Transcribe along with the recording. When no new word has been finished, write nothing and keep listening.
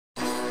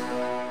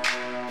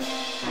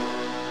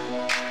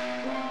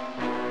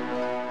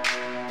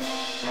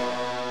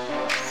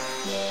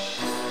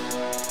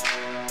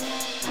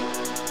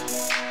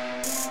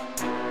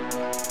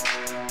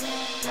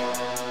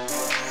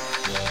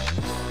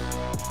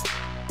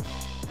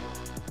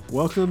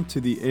Welcome to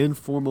the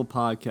Informal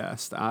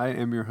Podcast. I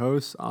am your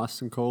host,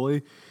 Austin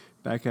Coley,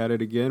 back at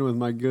it again with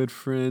my good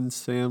friend,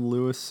 Sam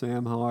Lewis.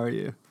 Sam, how are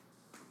you?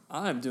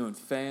 I'm doing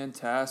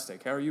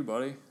fantastic. How are you,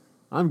 buddy?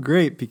 I'm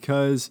great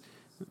because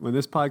when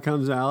this pod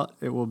comes out,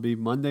 it will be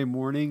Monday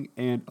morning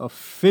and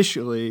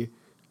officially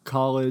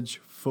college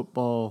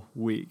football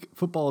week.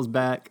 Football is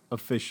back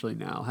officially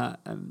now.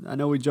 I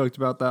know we joked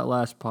about that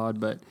last pod,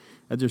 but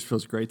that just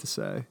feels great to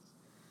say.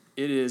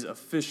 It is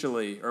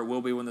officially, or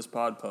will be when this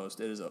pod posts,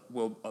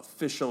 will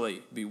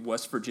officially be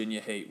West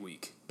Virginia Hate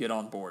Week. Get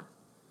on board.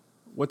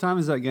 What time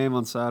is that game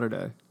on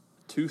Saturday?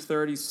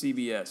 2:30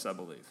 CBS, I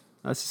believe.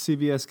 That's the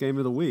CBS game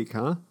of the week,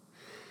 huh?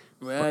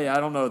 Well, yeah, I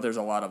don't know if there's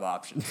a lot of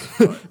options.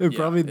 It'd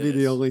probably be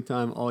the only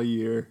time all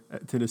year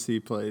Tennessee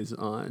plays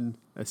on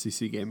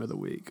SEC game of the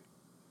week.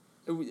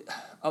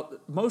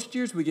 Most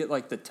years we get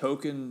like the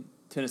token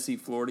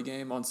Tennessee-Florida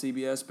game on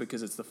CBS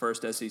because it's the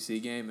first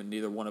SEC game and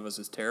neither one of us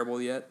is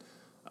terrible yet.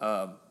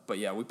 But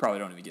yeah, we probably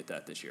don't even get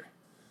that this year.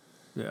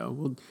 Yeah,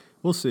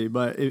 we'll see.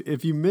 But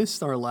if you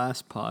missed our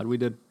last pod, we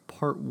did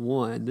part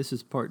one. This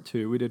is part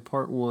two. We did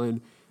part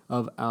one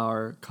of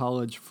our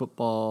college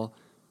football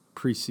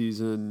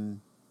preseason,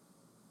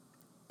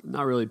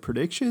 not really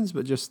predictions,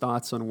 but just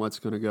thoughts on what's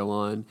going to go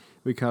on.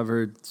 We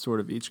covered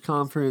sort of each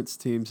conference,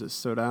 teams that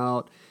stood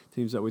out,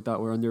 teams that we thought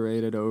were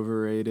underrated,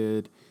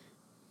 overrated.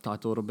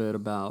 Talked a little bit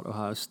about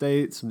Ohio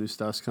State. Some new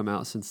stuff's come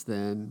out since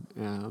then.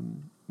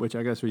 Which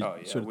I guess we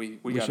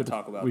should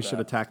talk about. We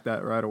should attack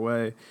that right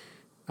away.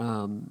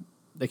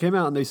 They came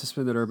out and they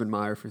suspended Urban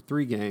Meyer for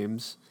 3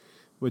 games,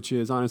 which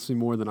is honestly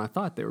more than I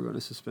thought they were going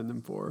to suspend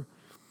him for.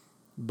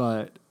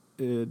 But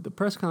the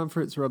press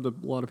conference rubbed a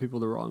lot of people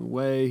the wrong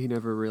way. He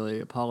never really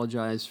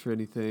apologized for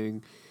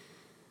anything.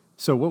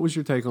 So what was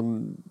your take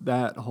on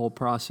that whole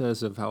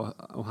process of how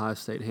Ohio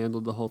State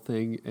handled the whole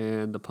thing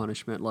and the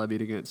punishment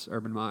levied against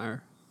Urban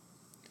Meyer?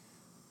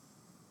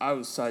 I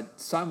was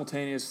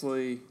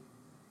simultaneously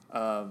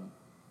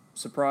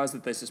surprised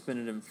that they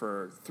suspended him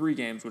for 3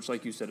 games, which,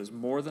 like you said, is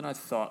more than I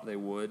thought they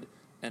would.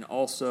 And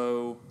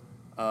also,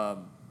 I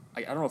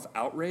don't know if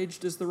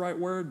outraged is the right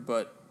word,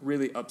 but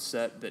really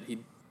upset that he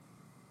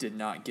did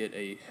not get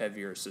a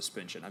heavier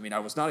suspension. I mean, I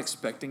was not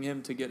expecting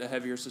him to get a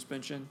heavier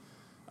suspension.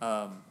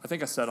 I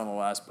think I said on the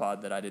last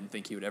pod that I didn't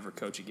think he would ever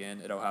coach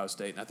again at Ohio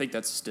State, and I think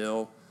that's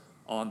still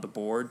on the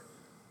board.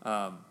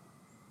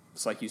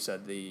 It's like you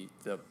said, the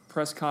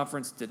press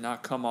conference did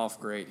not come off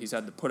great. He's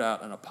had to put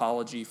out an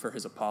apology for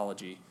his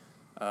apology,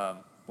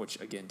 which,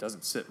 again,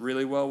 doesn't sit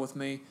really well with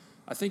me.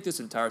 I think this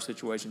entire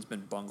situation's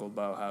been bungled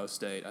by Ohio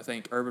State. I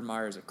think Urban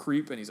Meyer is a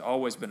creep, and he's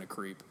always been a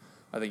creep.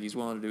 I think he's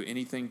willing to do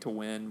anything to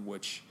win,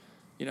 which,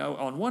 you know,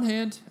 on one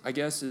hand, I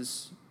guess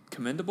is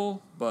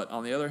commendable, but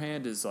on the other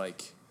hand is,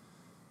 like,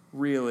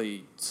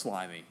 really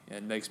slimy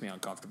and makes me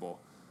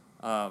uncomfortable.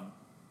 I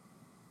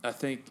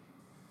think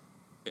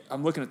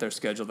I'm looking at their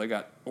schedule. They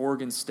got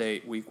Oregon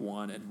State week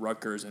 1 and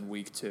Rutgers in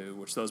week 2,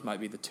 which those might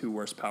be the 2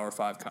 worst Power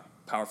 5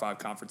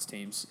 conference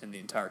teams in the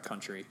entire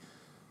country.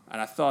 And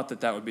I thought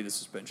that would be the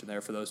suspension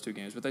there for those 2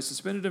 games. But they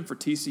suspended him for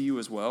TCU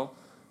as well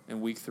in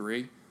week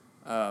 3.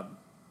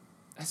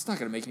 That's not going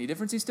to make any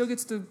difference. He still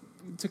gets to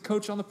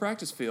coach on the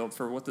practice field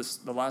for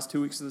the last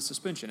 2 weeks of the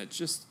suspension.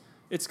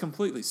 It's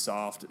completely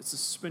soft. It's a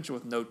suspension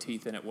with no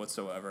teeth in it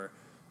whatsoever.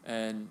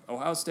 And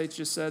Ohio State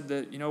just said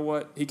that, you know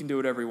what, he can do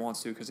whatever he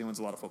wants to because he wins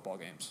a lot of football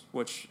games.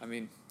 Which, I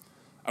mean,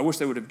 I wish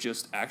they would have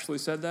just actually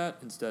said that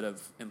instead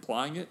of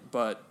implying it,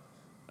 but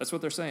that's what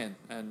they're saying,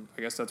 and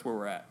I guess that's where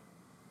we're at.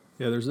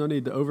 Yeah, there's no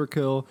need to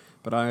overkill,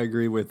 but I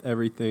agree with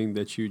everything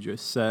that you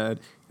just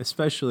said,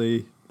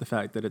 especially the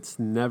fact that it's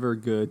never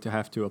good to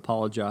have to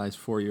apologize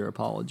for your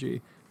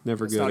apology.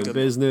 Never good in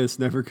business,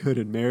 never good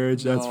in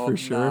marriage, that's for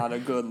sure. Not a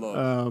good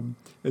look.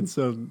 And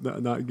so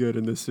not good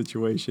in this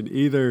situation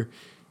either.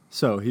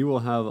 So he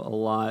will have a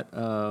lot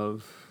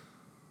of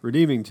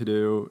redeeming to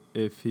do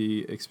if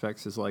he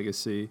expects his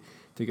legacy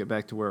to get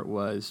back to where it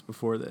was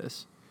before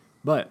this.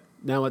 But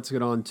now let's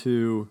get on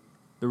to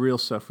the real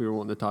stuff we were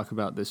wanting to talk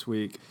about this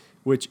week,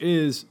 which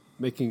is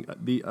making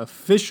the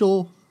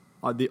official,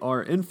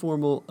 our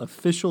informal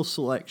official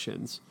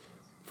selections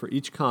for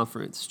each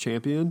conference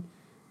champion.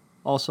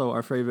 Also,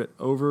 our favorite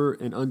over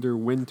and under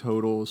win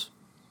totals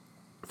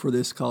for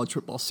this college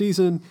football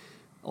season.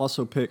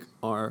 Also pick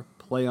our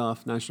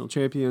playoff national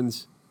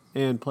champions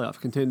and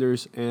playoff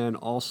contenders, and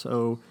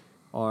also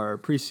our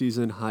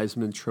preseason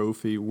Heisman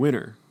Trophy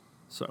winner.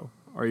 So,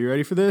 are you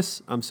ready for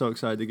this? I'm so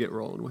excited to get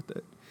rolling with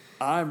it.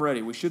 I'm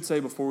ready. We should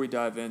say before we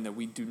dive in that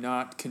we do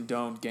not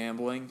condone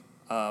gambling.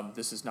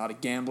 This is not a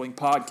gambling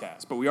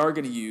podcast, but we are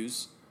going to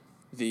use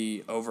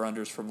the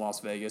over-unders from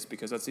Las Vegas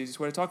because that's the easiest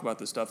way to talk about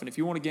this stuff. And if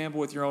you want to gamble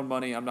with your own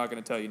money, I'm not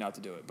going to tell you not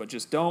to do it. But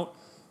just don't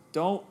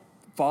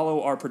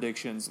follow our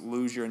predictions,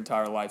 lose your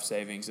entire life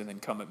savings, and then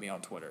come at me on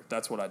Twitter.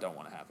 That's what I don't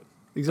want to happen.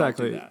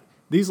 Exactly. Don't do that.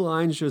 these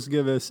lines just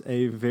give us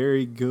a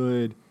very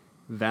good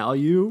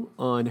value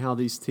on how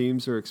these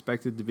teams are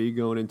expected to be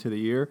going into the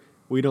year.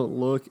 We don't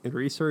look and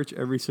research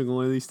every single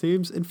one of these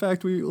teams. In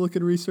fact, we look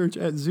and research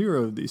at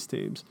 0 of these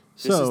teams.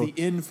 This is the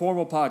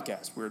informal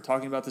podcast. We're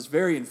talking about this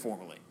very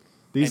informally.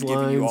 These and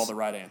lines, giving you all the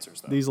right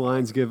answers, though. These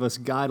lines give us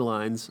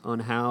guidelines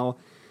on how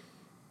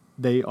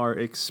these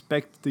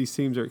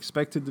teams are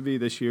expected to be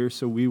this year,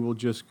 so we will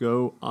just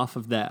go off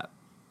of that.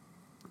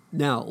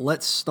 Now,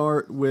 let's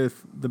start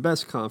with the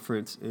best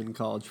conference in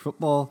college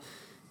football,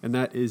 and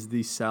that is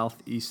the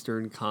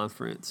Southeastern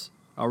Conference.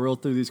 I'll roll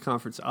through these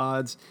conference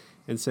odds,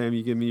 and Sam,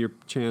 you give me your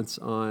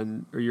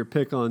your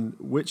pick on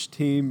which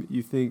team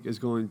you think is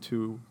going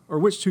to, or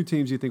which 2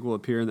 teams you think will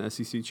appear in the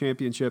SEC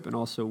championship and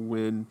also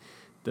win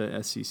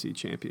the SEC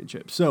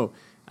championship. So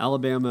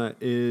Alabama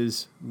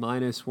is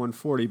minus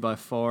 140, by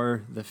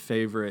far the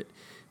favorite,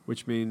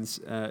 which means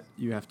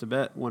you have to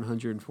bet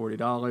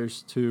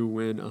 $140 to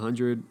win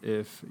 $100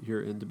 if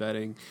you're into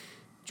betting.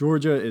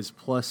 Georgia is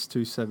plus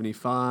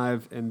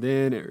 275, and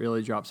then it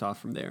really drops off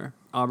from there.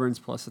 Auburn's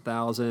plus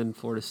 1,000,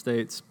 Florida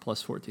State's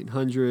plus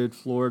 1,400,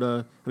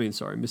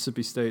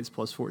 Mississippi State's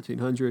plus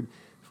 1,400,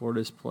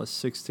 Florida's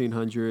plus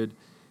 1,600,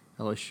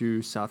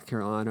 LSU, South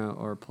Carolina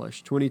are plus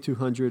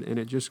 2,200, and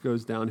it just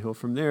goes downhill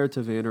from there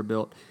to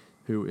Vanderbilt,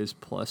 who is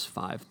plus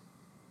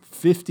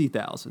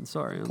 50,000.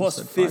 Sorry, plus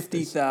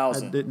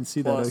 50,000. I didn't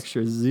see that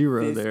extra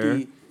 0 there.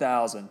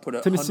 50,000. Put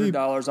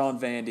 $100 on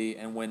Vandy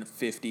and win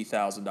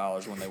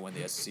 $50,000 when they win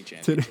the SEC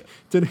championship.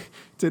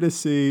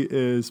 Tennessee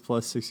is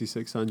plus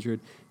 6,600.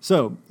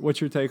 So,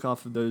 what's your take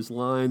off of those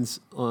lines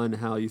on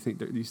how you think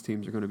that these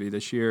teams are going to be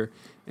this year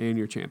and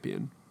your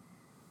champion?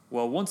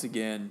 Well, once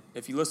again,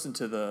 if you listen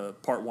to the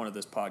part 1 of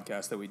this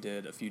podcast that we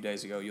did a few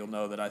days ago, you'll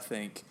know that I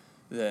think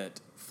that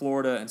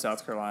Florida and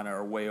South Carolina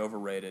are way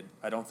overrated.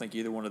 I don't think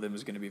either one of them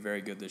is going to be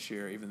very good this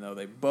year, even though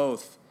they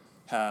both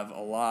have a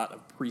lot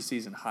of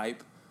preseason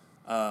hype.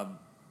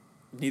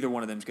 Neither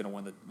one of them is going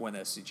to win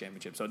the SEC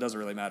championship, so it doesn't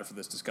really matter for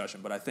this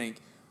discussion. But I think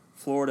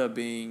Florida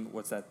being,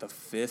 the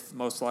 5th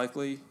most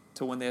likely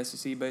to win the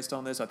SEC based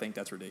on this, I think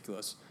that's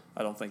ridiculous.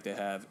 I don't think they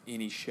have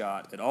any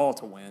shot at all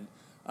to win.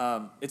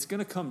 It's going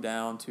to come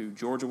down to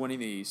Georgia winning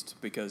the East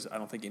because I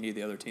don't think any of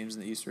the other teams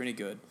in the East are any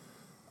good.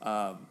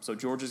 So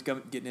Georgia's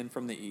getting in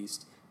from the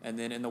East. And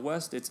then in the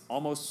West, it's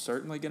almost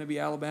certainly going to be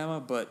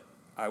Alabama, but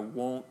I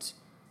won't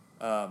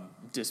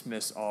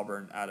dismiss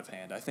Auburn out of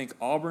hand. I think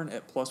Auburn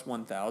at plus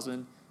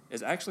 1,000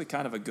 is actually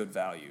kind of a good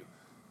value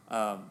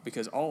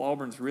because all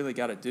Auburn's really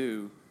got to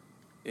do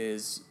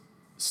is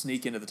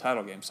sneak into the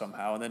title game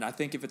somehow. And then I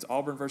think if it's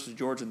Auburn versus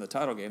Georgia in the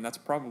title game, that's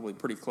probably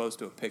pretty close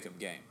to a pick-em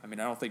game. I mean,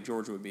 I don't think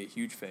Georgia would be a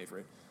huge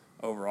favorite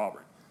over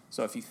Auburn.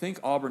 So if you think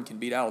Auburn can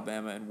beat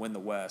Alabama and win the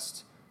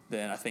West,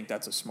 then I think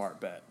that's a smart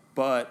bet.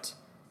 But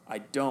I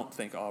don't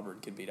think Auburn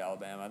can beat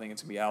Alabama. I think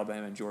it's going to be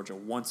Alabama and Georgia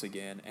once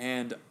again.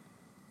 And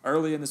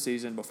early in the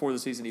season, before the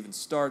season even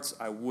starts,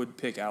 I would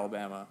pick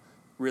Alabama,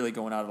 really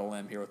going out on a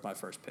limb here with my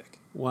first pick.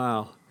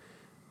 Wow.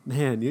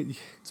 Man,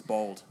 it's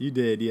bold. You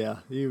did,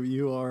 yeah.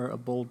 You are a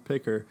bold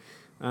picker.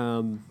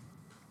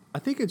 I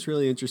think it's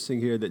really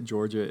interesting here that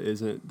Georgia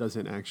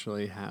doesn't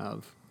actually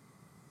have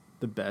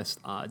the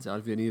best odds out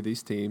of any of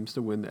these teams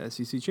to win the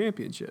SEC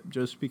championship,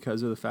 just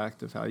because of the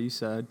fact of how you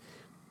said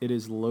it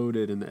is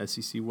loaded in the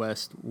SEC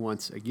West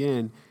once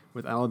again,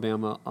 with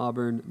Alabama,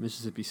 Auburn,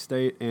 Mississippi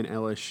State, and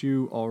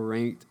LSU all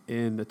ranked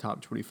in the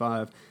top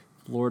 25.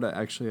 Florida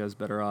actually has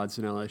better odds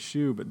than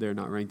LSU, but they're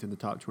not ranked in the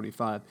top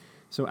 25.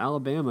 So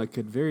Alabama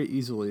could very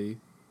easily,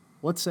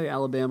 let's say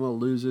Alabama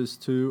loses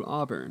to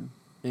Auburn,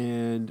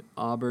 and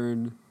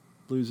Auburn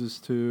loses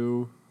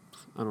to,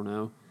 I don't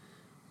know,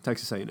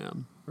 Texas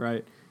A&M,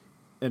 right?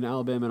 And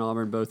Alabama and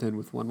Auburn both end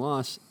with one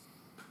loss.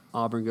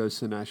 Auburn goes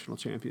to the national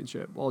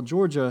championship. While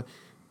Georgia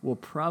will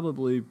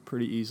probably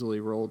pretty easily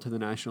roll to the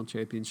national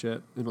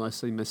championship unless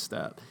they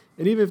misstep.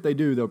 And even if they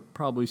do, they'll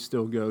probably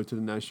still go to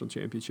the national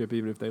championship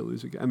even if they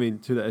lose again. I mean,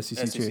 to the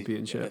SEC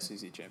championship. Yeah,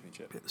 SEC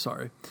championship.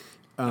 Sorry.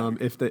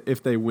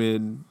 If they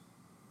win,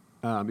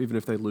 even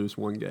if they lose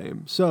one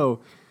game. So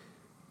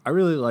I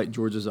really like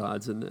Georgia's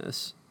odds in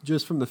this,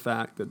 just from the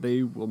fact that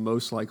they will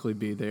most likely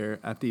be there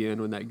at the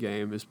end when that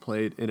game is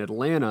played in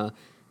Atlanta.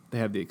 They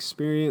have the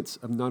experience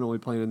of not only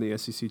playing in the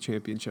SEC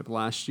championship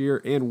last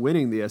year and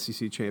winning the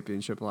SEC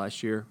championship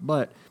last year,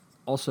 but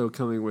also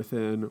coming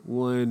within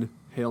one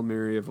Hail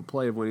Mary of a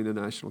play of winning the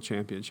national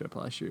championship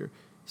last year.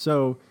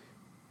 So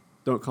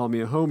don't call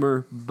me a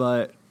homer,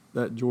 but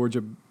that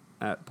Georgia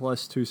at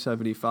plus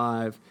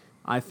 275,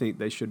 I think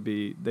they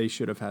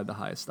should have had the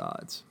highest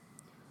odds.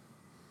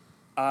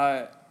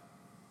 I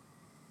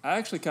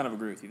actually kind of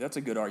agree with you. That's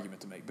a good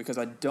argument to make because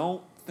I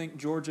don't think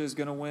Georgia is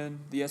going to win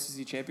the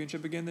SEC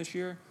championship again this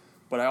year,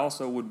 but I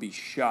also would be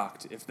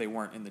shocked if they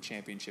weren't in the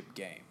championship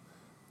game,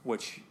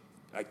 which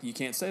you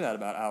can't say that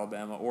about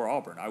Alabama or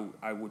Auburn.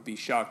 I would be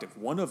shocked if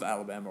one of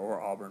Alabama or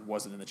Auburn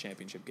wasn't in the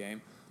championship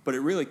game, but it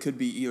really could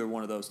be either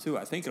one of those two.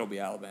 I think it'll be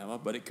Alabama,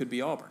 but it could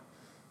be Auburn.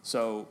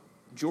 So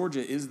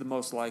Georgia is the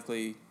most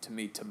likely to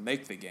me to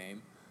make the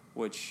game,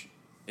 which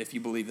if you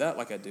believe that,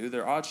 like I do,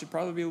 their odds should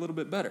probably be a little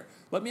bit better.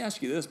 Let me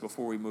ask you this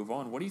before we move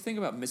on. What do you think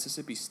about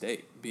Mississippi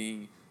State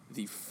being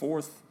the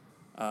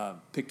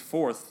picked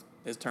fourth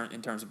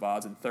in terms of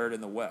odds and third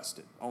in the West,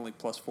 at only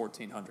plus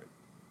 1,400?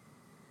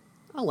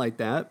 I like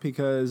that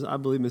because I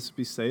believe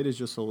Mississippi State is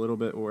just a little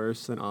bit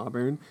worse than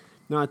Auburn.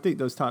 Now, I think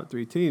those top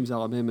three teams,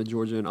 Alabama,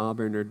 Georgia, and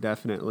Auburn, are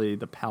definitely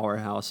the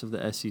powerhouse of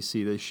the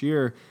SEC this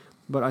year.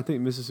 But I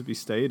think Mississippi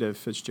State, if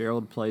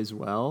Fitzgerald plays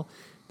well,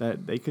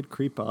 that they could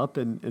creep up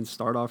and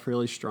start off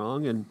really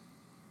strong and,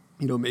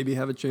 maybe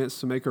have a chance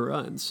to make a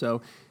run.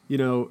 So,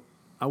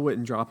 I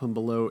wouldn't drop them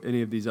below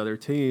any of these other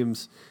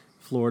teams.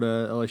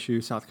 Florida,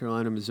 LSU, South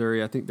Carolina,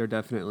 Missouri, I think they're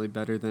definitely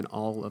better than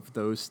all of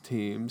those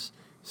teams.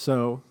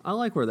 So I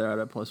like where they're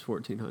at plus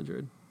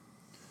 1,400.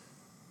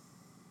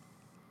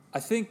 I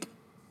think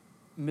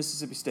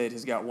Mississippi State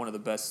has got one of the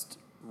best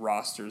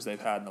rosters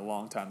they've had in a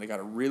long time. They got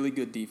a really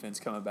good defense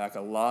coming back, a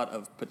lot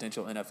of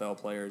potential NFL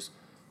players.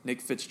 Nick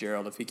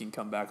Fitzgerald, if he can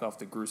come back off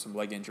the gruesome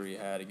leg injury he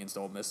had against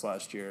Ole Miss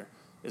last year,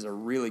 is a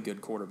really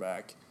good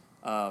quarterback.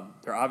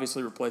 They're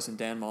obviously replacing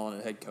Dan Mullen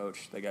as head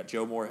coach. They got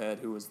Joe Moorhead,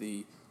 who was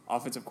the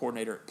offensive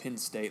coordinator at Penn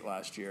State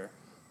last year.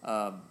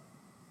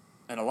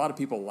 And a lot of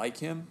people like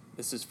him.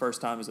 This is his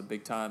first time as a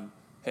big-time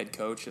head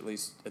coach, at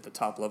least at the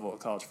top level of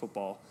college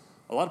football.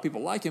 A lot of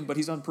people like him, but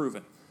he's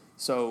unproven.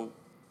 So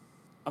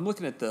I'm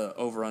looking at the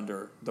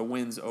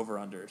wins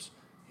over-unders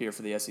here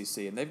for the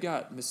SEC, and they've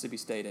got Mississippi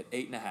State at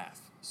 8.5.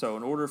 So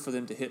in order for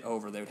them to hit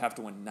over, they would have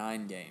to win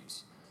 9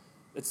 games.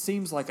 It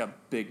seems like a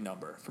big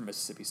number for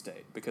Mississippi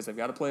State because they've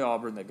got to play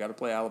Auburn, they've got to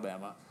play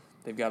Alabama,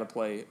 they've got to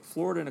play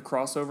Florida in a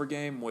crossover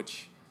game,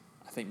 which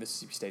I think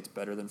Mississippi State's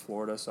better than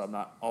Florida, so I'm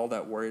not all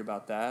that worried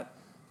about that.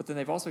 But then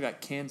they've also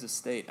got Kansas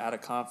State out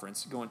of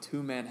conference going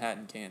to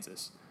Manhattan,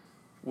 Kansas,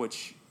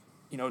 which,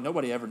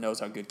 nobody ever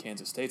knows how good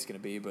Kansas State's going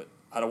to be, but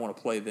I don't want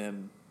to play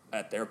them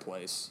at their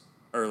place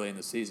early in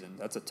the season.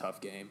 That's a tough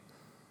game.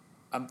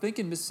 I'm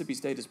thinking Mississippi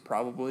State is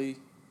probably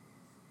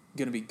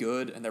going to be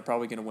good, and they're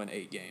probably going to win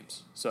 8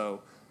 games.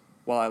 So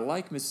while I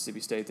like Mississippi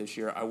State this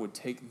year, I would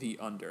take the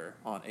under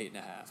on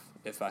 8.5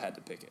 if I had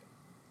to pick it.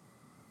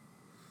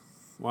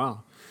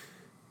 Wow.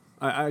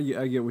 I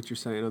get what you're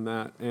saying on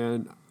that.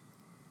 And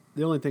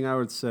the only thing I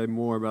would say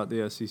more about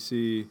the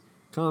SEC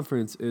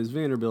conference is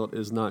Vanderbilt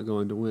is not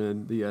going to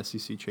win the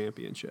SEC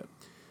championship.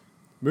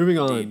 Moving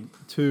on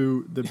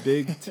to the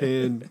Big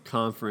Ten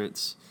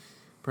Conference,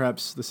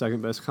 perhaps the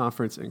second best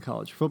conference in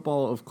college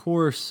football. Of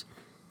course,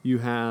 you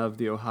have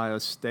the Ohio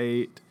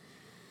State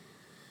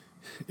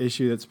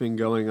issue that's been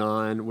going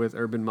on with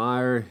Urban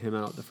Meyer, him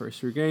out the first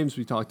 3 games.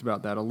 We talked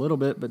about that a little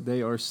bit, but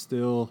they are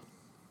still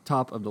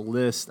top of the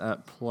list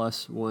at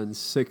plus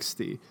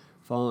 160.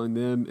 Following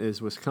them is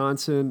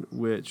Wisconsin,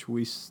 which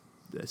we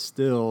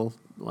still,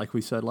 like we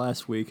said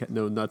last week,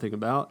 know nothing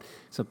about,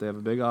 except they have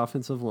a big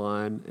offensive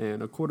line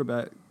and a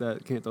quarterback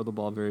that can't throw the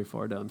ball very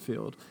far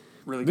downfield.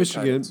 Really good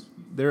Michigan, Titans.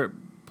 they're at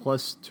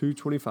plus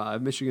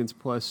 225. Michigan's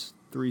plus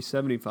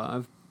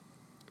 375.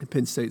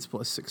 Penn State's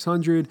plus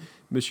 600.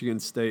 Michigan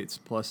State's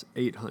plus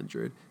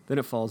 800. Then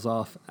it falls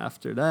off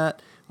after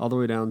that, all the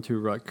way down to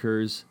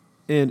Rutgers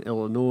in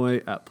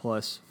Illinois at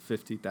plus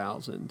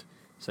 50,000.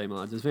 Same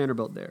odds as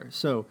Vanderbilt there.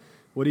 So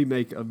what do you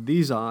make of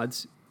these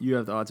odds? You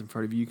have the odds in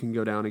front of you. You can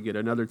go down and get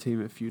another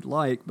team if you'd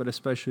like, but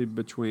especially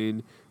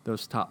between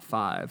those top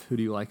 5, who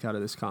do you like out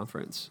of this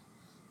conference?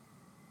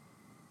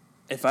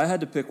 If I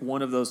had to pick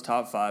one of those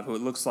top 5, who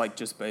it looks like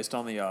just based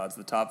on the odds,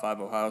 the top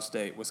 5, Ohio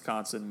State,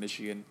 Wisconsin,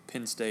 Michigan,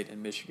 Penn State,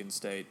 and Michigan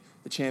State,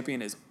 the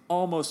champion is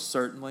almost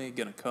certainly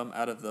going to come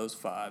out of those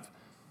 5.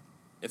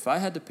 If I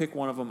had to pick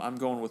one of them, I'm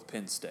going with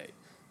Penn State.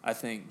 I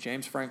think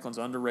James Franklin's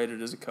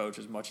underrated as a coach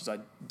as much as I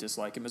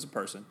dislike him as a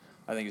person.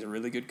 I think he's a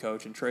really good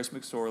coach, and Trace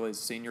McSorley, his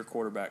senior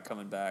quarterback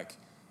coming back,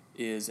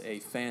 is a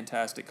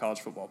fantastic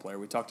college football player.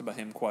 We talked about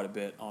him quite a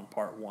bit on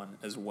part 1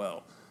 as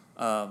well.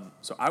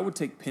 So I would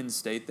take Penn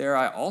State there.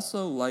 I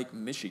also like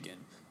Michigan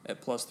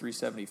at plus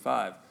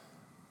 375.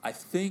 I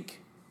think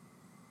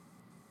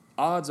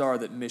odds are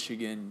that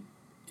Michigan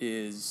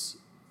is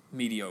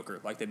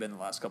mediocre, like they've been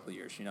the last couple of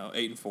years.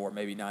 8-4,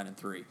 maybe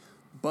 9-3.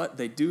 But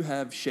they do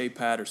have Shea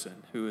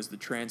Patterson, who is the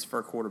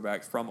transfer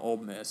quarterback from Ole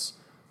Miss,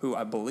 who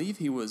I believe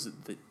he was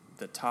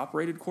the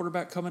top-rated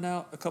quarterback coming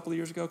out a couple of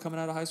years ago, coming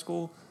out of high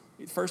school,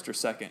 first or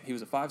second. He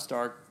was a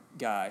 5-star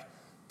guy.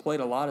 Played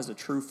a lot as a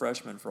true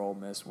freshman for Ole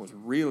Miss, was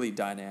really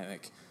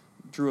dynamic,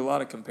 drew a lot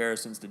of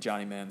comparisons to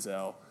Johnny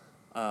Manziel.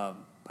 But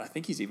I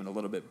think he's even a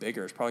little bit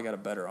bigger. He's probably got a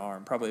better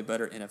arm, probably a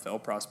better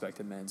NFL prospect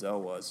than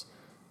Manziel was.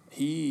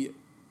 He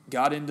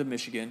got into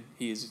Michigan.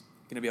 He's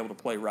going to be able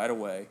to play right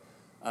away.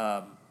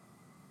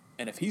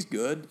 And if he's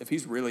good, if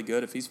he's really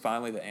good, if he's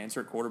finally the answer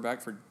at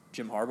quarterback for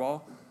Jim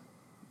Harbaugh,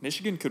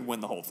 Michigan could win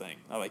the whole thing.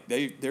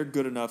 They're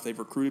good enough. They've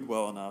recruited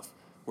well enough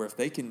where if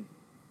they can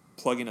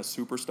plug in a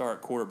superstar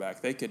at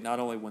quarterback, they could not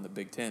only win the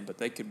Big Ten, but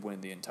they could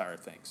win the entire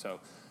thing. So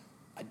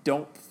I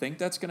don't think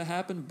that's going to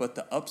happen, but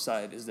the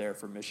upside is there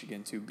for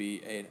Michigan to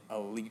be an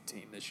elite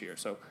team this year.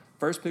 So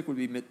first pick would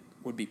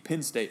be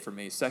Penn State for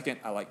me. Second,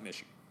 I like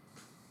Michigan.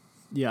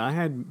 Yeah, I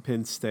had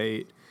Penn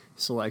State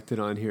selected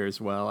on here as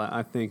well.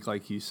 I think,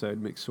 like you said,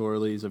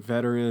 McSorley is a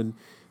veteran.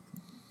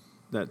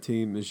 That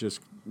team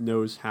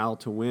knows how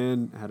to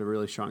win, had a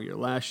really strong year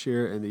last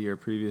year and the year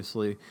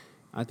previously.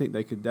 I think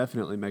they could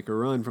definitely make a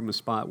run from a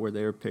spot where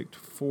they're picked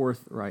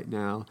 4th right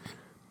now.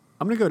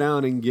 I'm going to go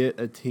down and get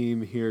a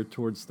team here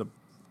towards the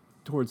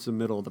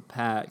middle of the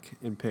pack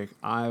and pick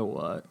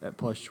Iowa at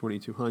plus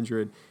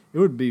 2,200. It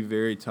would be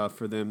very tough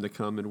for them to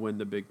come and win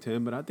the Big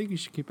Ten, but I think you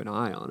should keep an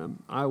eye on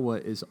them. Iowa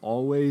is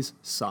always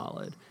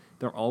solid.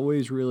 They're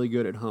always really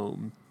good at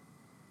home.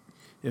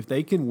 If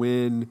they can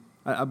win,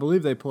 I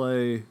believe they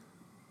play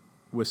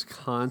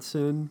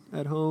Wisconsin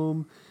at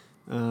home,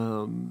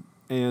 and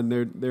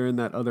they're in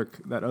that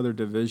other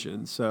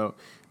division. So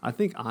I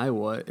think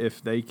Iowa,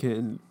 if they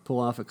can pull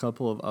off a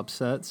couple of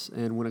upsets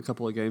and win a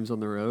couple of games on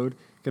the road,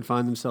 could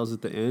find themselves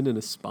at the end in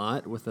a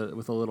spot with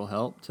a little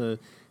help to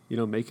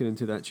make it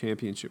into that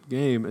championship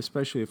game,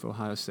 especially if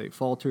Ohio State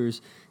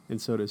falters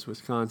and so does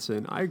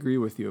Wisconsin. I agree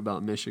with you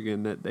about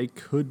Michigan that they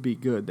could be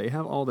good. They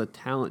have all the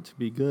talent to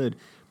be good,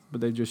 but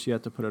they've just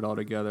yet to put it all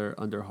together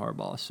under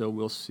Harbaugh. So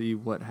we'll see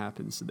what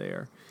happens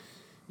there.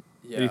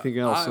 Yeah, anything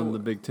else in the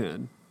Big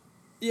Ten?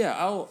 Yeah,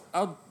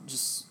 I'll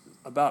just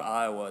about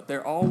Iowa.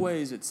 They're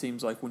always, it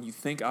seems like, when you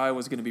think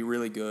Iowa's going to be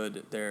really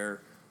good, they're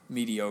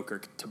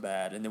mediocre to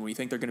bad, and then when you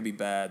think they're going to be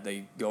bad,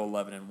 they go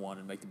 11-1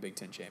 and make the Big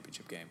Ten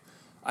championship game.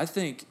 I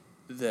think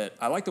that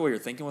I like the way you're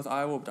thinking with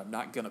Iowa, but I'm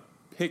not going to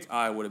pick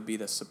Iowa to be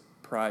the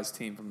surprise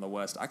team from the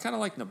West. I kind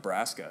of like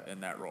Nebraska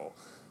in that role.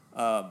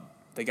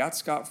 They got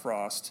Scott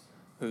Frost,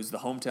 who's the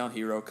hometown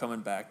hero,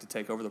 coming back to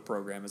take over the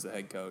program as the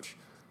head coach.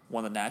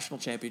 Won the national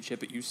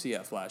championship at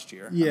UCF last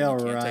year. Yeah,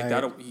 you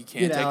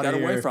can't take that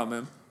away from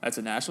him. That's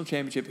a national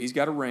championship. He's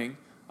got a ring.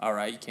 All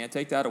right, you can't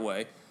take that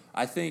away.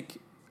 I think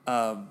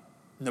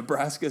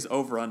Nebraska's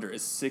over-under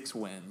is 6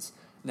 wins.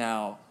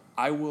 Now,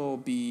 I will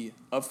be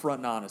upfront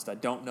and honest. I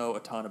don't know a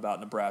ton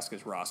about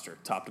Nebraska's roster,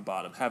 top to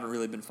bottom. Haven't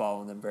really been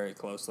following them very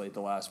closely the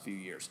last few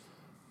years.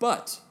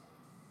 But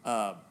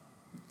you're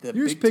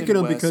just picking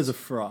them because of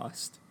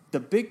Frost. The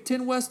Big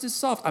Ten West is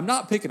soft. I'm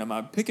not picking them.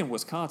 I'm picking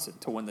Wisconsin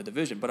to win the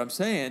division. But I'm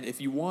saying if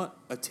you want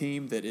a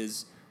team that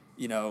is,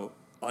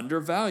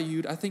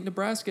 undervalued, I think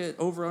Nebraska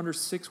over-under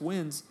 6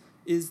 wins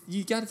is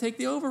you got to take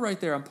the over right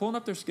there. I'm pulling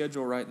up their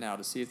schedule right now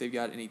to see if they've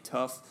got any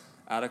tough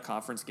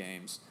out-of-conference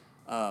games.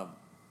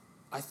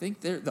 I think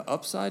the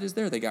upside is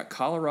there. They got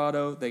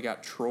Colorado. They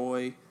got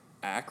Troy,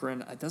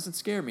 Akron. It doesn't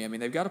scare me. I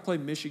mean, they've got to play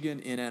Michigan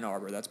in Ann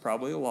Arbor. That's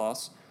probably a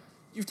loss.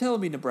 You're telling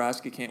me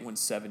Nebraska can't win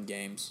 7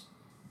 games?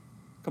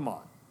 Come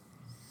on.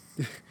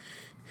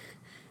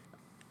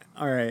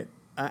 All right.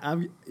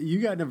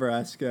 You got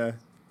Nebraska.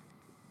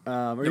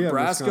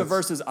 Nebraska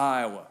versus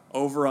Iowa.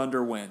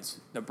 Over-under wins.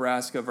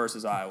 Nebraska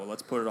versus Iowa.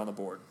 Let's put it on the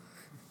board.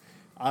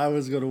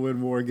 Iowa's going to win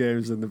more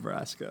games than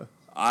Nebraska.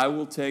 I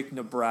will take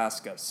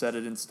Nebraska. Set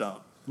it in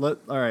stone. All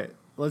right.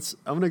 I'm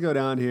going to go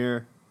down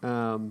here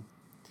and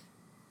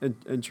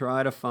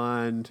try to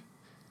find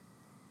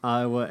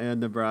Iowa and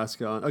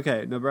Nebraska on.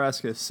 Okay,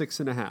 Nebraska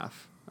 6.5.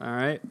 All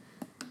right.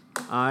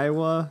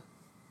 Iowa's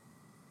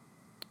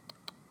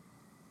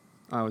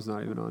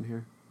not even on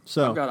here.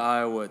 So I've got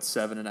Iowa at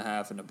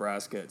 7.5 and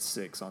Nebraska at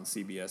 6 on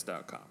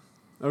CBS.com.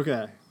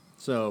 Okay,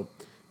 so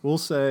we'll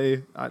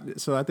say.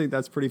 So I think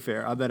that's pretty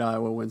fair. I bet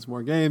Iowa wins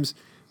more games.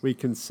 We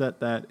can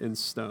set that in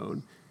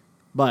stone.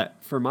 But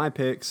for my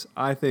picks,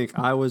 I think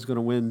Iowa's going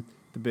to win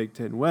the Big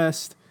Ten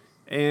West,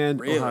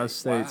 and Ohio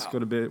State's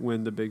going to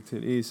win the Big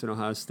Ten East, and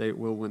Ohio State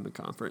will win the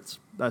conference.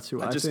 That's who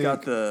I think.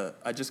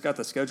 I just got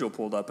the schedule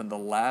pulled up, and the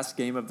last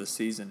game of the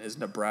season is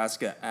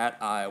Nebraska at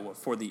Iowa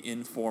for the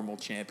informal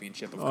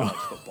championship of college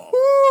football.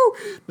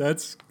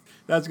 That's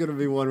going to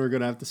be one we're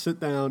going to have to sit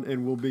down,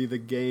 and will be the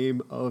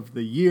game of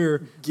the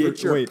year.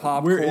 Get your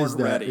popcorn where is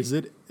that? ready. Is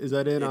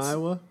that in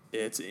Iowa?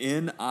 It's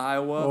in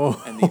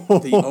Iowa, and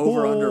the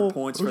over-under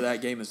points for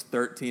that game is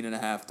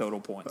 13.5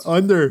 total points.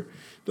 Under.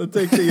 They'll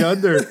take the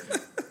under.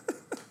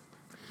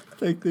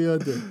 Take the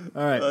under.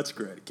 All right. That's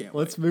great. Can't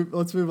wait.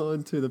 Let's move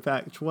on to the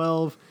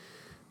Pac-12,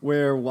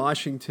 where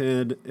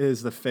Washington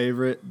is the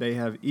favorite. They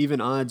have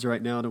even odds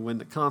right now to win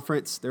the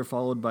conference. They're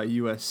followed by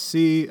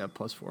USC at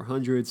plus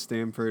 400,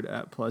 Stanford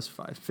at plus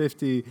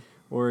 550,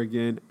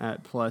 Oregon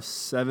at plus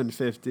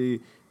 750.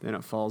 Then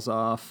it falls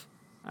off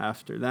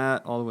after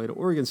that all the way to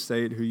Oregon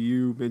State, who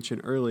you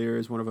mentioned earlier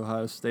is one of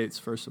Ohio State's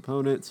first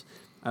opponents,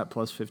 at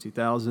plus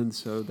 50,000.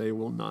 So they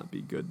will not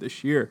be good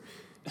this year.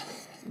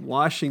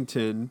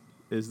 Washington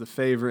is the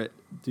favorite.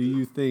 Do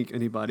you think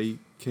anybody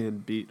can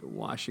beat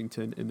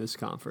Washington in this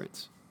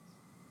conference?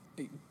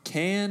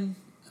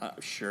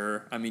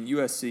 Sure. I mean,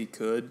 USC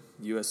could.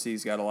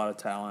 USC's got a lot of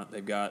talent.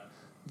 They've got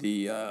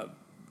the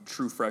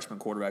true freshman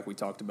quarterback we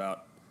talked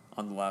about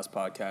on the last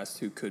podcast,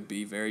 who could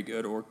be very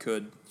good or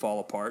could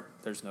fall apart.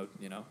 There's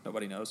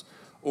nobody knows.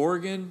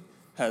 Oregon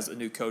has a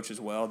new coach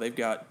as well. They've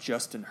got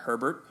Justin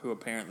Herbert, who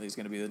apparently is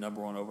going to be the number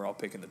 1 overall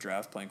pick in the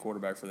draft, playing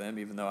quarterback for them,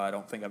 even though I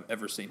don't think I've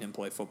ever seen him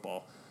play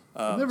football.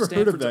 I've never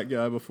heard of that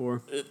guy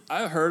before.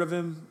 I heard of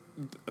him,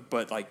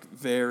 but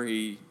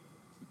very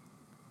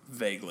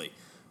vaguely.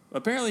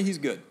 Apparently he's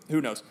good. Who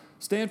knows?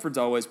 Stanford's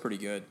always pretty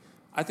good.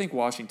 I think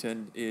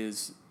Washington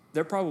is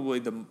they're probably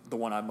the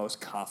one I'm most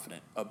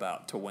confident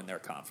about to win their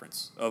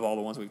conference of all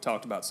the ones we've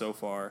talked about so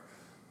far,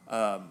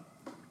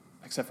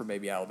 except for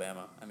maybe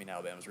Alabama. I mean,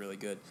 Alabama's really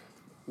good.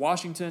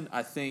 Washington,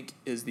 I think,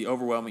 is the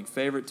overwhelming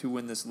favorite to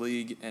win this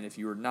league, and if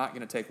you are not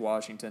going to take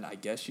Washington, I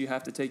guess you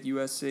have to take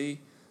USC,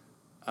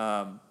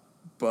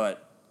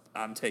 but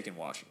I'm taking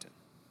Washington.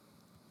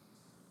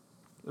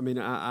 I mean,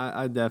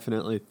 I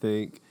definitely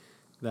think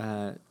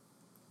that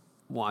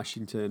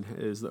Washington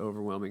is the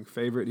overwhelming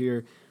favorite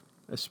here,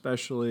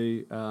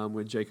 especially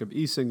with Jacob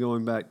Eason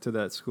going back to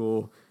that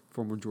school,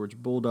 former Georgia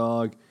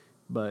Bulldog,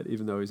 but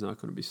even though he's not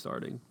going to be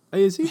starting.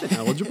 Hey, is he even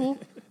eligible?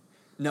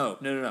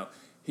 No.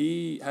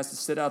 He has to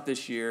sit out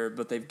this year,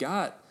 but they've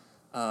got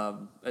a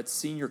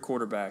senior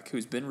quarterback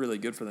who's been really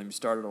good for them. He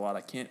started a lot.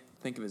 I can't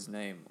think of his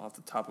name off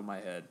the top of my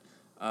head.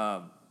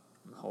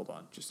 Hold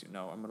on. I'm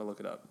going to look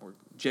it up.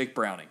 Jake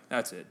Browning.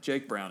 That's it.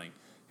 Jake Browning.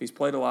 He's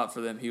played a lot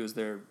for them. He was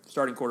their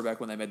starting quarterback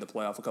when they made the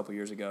playoff a couple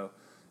years ago.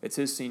 It's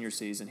his senior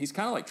season. He's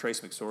kind of like Trace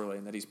McSorley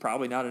in that he's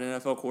probably not an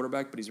NFL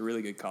quarterback, but he's a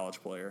really good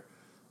college player.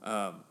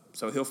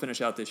 So he'll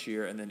finish out this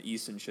year, and then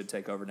Eason should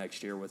take over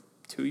next year with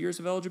 2 years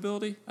of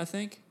eligibility, I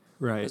think.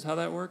 Right. Is how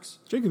that works.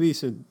 Jacob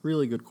Eason,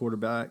 really good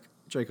quarterback.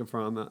 Jacob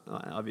Fromm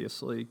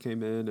obviously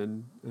came in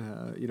and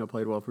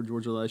played well for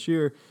Georgia last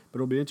year, but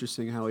it'll be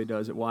interesting how he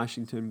does at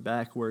Washington,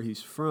 back where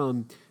he's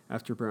from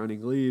after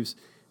Browning leaves.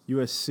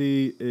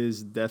 USC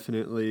is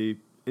definitely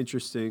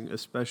interesting,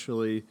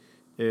 especially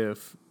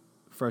if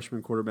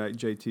freshman quarterback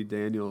JT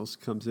Daniels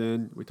comes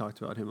in. We talked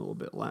about him a little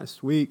bit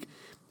last week.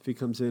 If he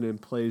comes in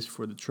and plays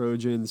for the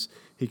Trojans,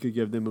 he could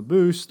give them a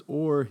boost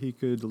or he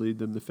could lead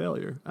them to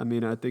failure. I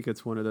mean, I think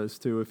it's one of those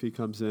two if he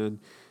comes in.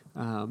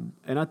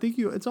 And I think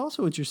it's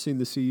also interesting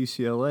to see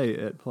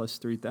UCLA at plus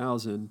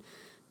 3,000.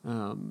 I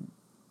was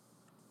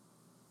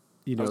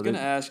going to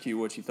ask you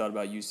what you thought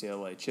about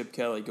UCLA. Chip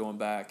Kelly going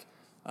back,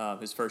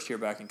 his first year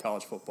back in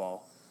college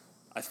football.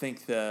 I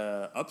think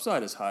the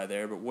upside is high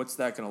there, but what's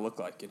that going to look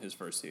like in his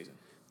first season?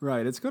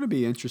 Right. It's going to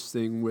be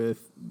interesting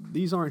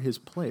these aren't his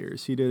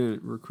players. He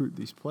didn't recruit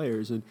these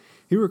players, and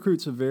he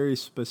recruits a very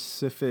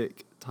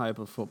specific type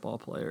of football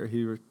player.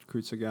 He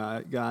recruits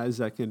guys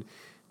that can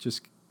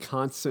just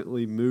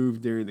constantly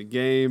move during the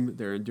game.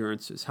 Their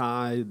endurance is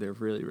high. They're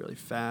really, really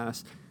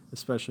fast,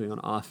 especially on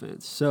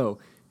offense. So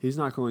he's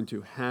not going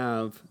to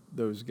have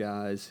those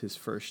guys his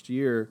first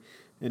year,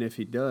 and if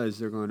he does,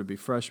 they're going to be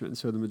freshmen.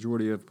 So the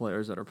majority of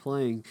players that are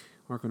playing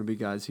aren't going to be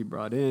guys he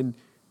brought in.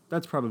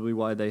 That's probably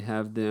why they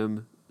have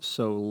them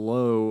so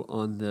low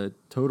on the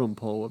totem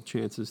pole of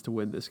chances to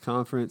win this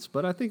conference.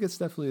 But I think it's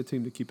definitely a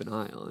team to keep an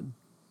eye on.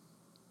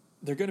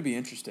 They're going to be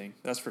interesting,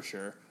 that's for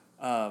sure.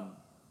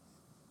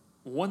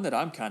 One that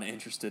I'm kind of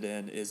interested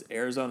in is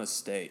Arizona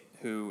State,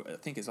 who I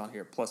think is on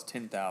here plus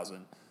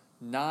 10,000.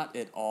 Not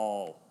at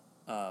all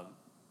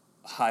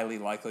highly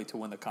likely to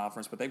win the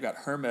conference, but they've got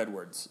Herm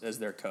Edwards as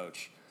their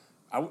coach.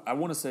 I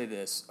want to say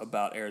this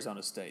about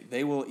Arizona State.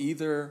 They will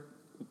either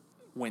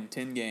win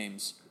 10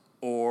 games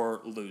or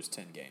lose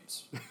 10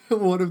 games.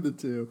 One of the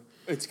two.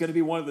 It's going to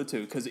be one of the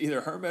two because either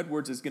Herm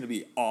Edwards is going to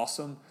be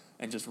awesome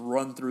and just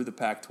run through the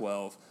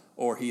Pac-12,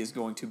 or he is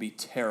going to be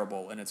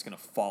terrible and it's going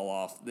to fall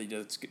off.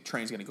 The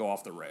train's going to go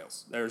off the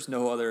rails. There's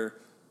no other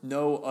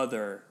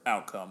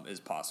outcome is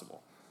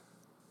possible.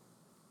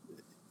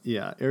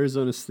 Yeah,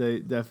 Arizona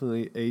State,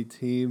 definitely a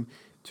team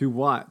to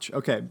watch.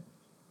 Okay,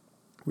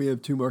 we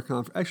have three more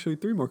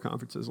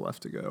conferences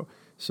left to go.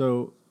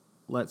 So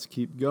let's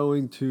keep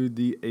going to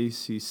the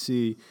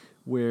ACC,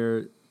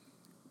 where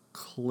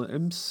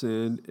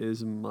Clemson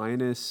is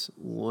minus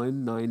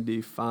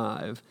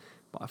 195,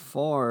 by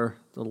far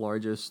the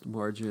largest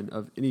margin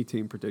of any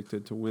team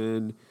predicted to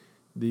win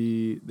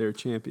their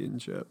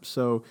championship.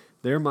 So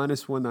they're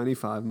minus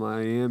 195.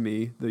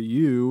 Miami, the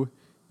U,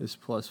 is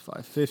plus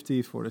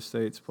 550. Florida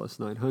State's plus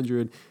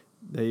 900.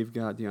 They've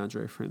got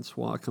DeAndre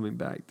Francois coming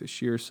back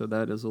this year, so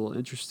that is a little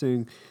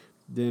interesting.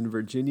 Then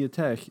Virginia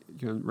Tech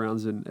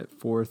rounds in at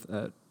fourth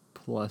at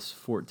plus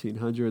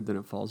 1,400. Then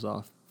it falls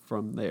off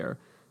from there.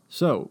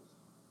 So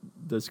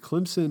does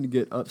Clemson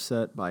get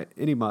upset by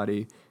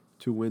anybody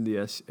to win the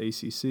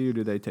ACC, or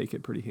do they take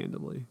it pretty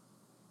handily?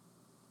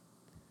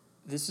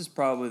 This is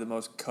probably the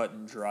most cut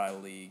and dry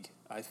league,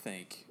 I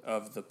think,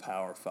 of the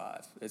Power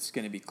Five. It's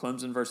going to be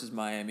Clemson versus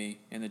Miami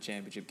in the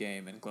championship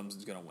game, and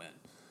Clemson's going to win.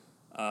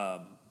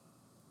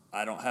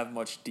 I don't have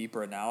much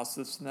deeper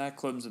analysis than that.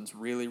 Clemson's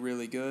really,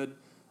 really good.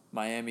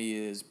 Miami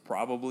is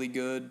probably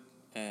good,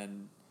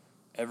 and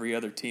every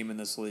other team in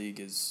this league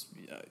is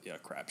a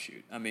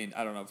crapshoot. I mean,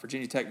 I don't know.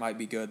 Virginia Tech might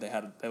be good.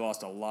 They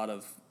lost a lot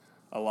of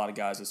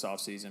guys this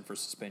offseason for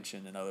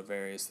suspension and other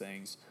various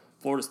things.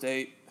 Florida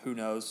State, who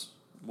knows?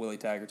 Willie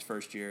Taggart's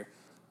first year.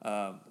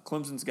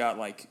 Clemson's got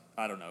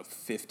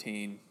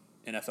 15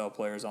 NFL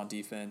players on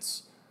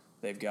defense.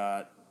 They've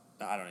got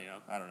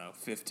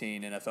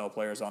 15 NFL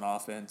players on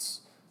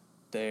offense.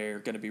 They're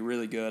going to be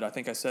really good. I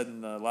think I said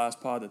in the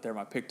last pod that they're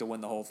my pick to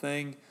win the whole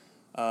thing.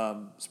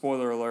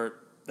 Spoiler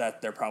alert,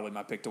 that they're probably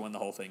my pick to win the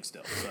whole thing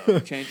still. So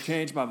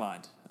change my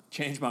mind.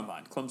 Changed my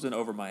mind. Clemson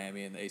over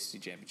Miami in the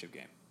ACC championship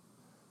game.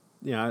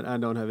 Yeah, I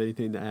don't have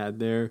anything to add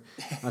there.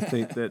 I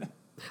think that,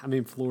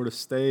 Florida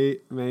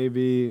State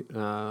maybe.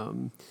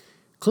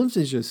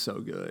 Clemson's just so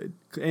good,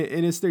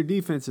 and it's their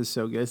defense is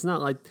so good. It's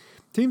not like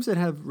teams that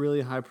have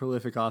really high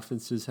prolific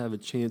offenses have a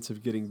chance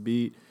of getting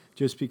beat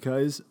just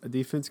because a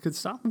defense could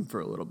stop them for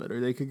a little bit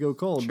or they could go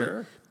cold.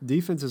 Sure. But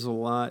defense is a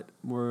lot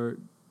more.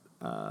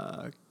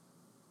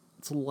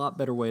 It's a lot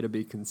better way to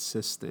be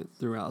consistent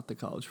throughout the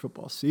college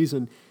football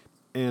season,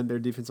 and their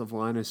defensive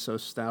line is so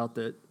stout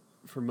that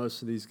for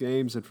most of these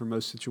games and for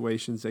most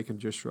situations, they can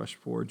just rush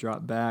forward,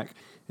 drop back,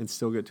 and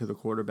still get to the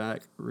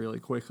quarterback really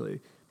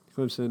quickly.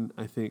 Clemson,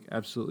 I think,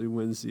 absolutely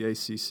wins the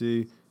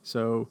ACC.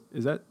 So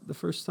is that the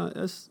first time?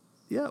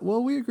 Yeah,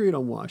 well, we agreed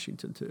on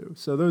Washington, too.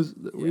 So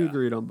we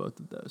agreed on both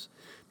of those.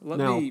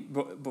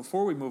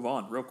 Before we move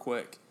on, real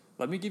quick,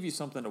 let me give you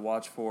something to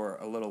watch for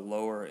a little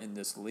lower in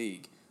this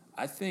league.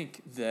 I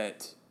think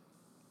that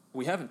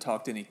we haven't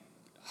talked any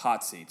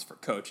hot seats for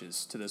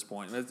coaches to this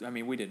point.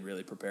 We didn't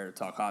really prepare to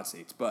talk hot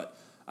seats, but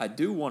I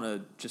do want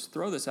to just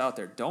throw this out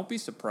there. Don't be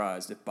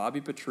surprised if Bobby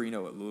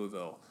Petrino at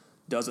Louisville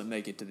doesn't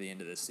make it to the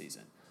end of this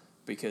season.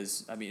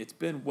 Because, it's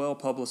been well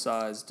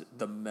publicized,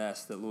 the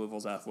mess that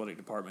Louisville's athletic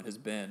department has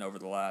been over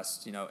the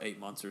last, 8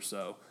 months or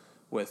so,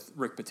 with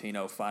Rick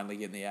Pitino finally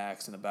getting the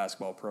axe in the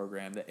basketball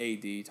program. The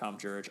AD, Tom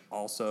Jurich,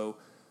 also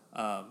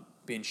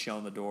being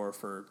shown the door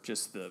for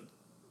just the,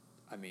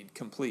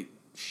 complete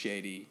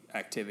shady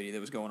activity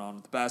that was going on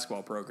with the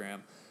basketball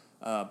program.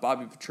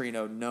 Bobby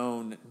Petrino,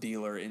 known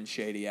dealer in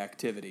shady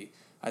activity.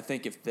 I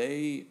think if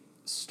they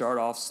start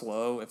off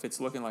slow, if it's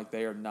looking like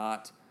they are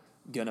not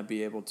going to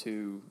be able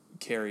to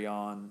carry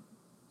on,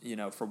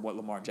 from what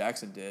Lamar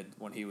Jackson did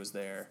when he was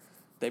there,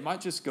 they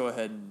might just go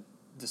ahead and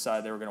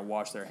decide they were going to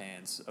wash their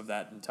hands of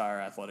that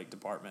entire athletic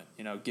department.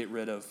 Get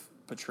rid of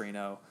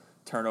Petrino,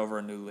 turn over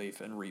a new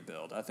leaf, and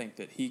rebuild. I think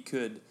that he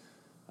could,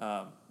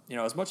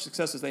 as much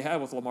success as they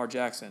had with Lamar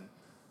Jackson,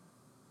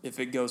 if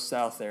it goes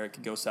south there, it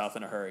could go south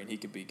in a hurry, and he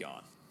could be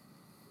gone.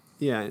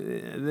 Yeah,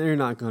 they're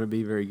not going to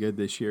be very good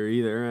this year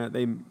either.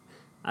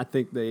 I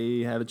think they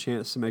have a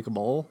chance to make a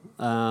bowl.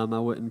 I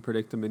wouldn't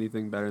predict them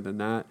anything better than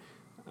that.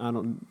 I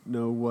don't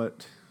know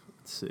what.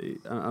 Let's see.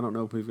 I don't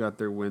know if we've got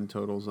their win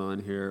totals on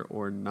here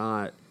or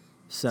not.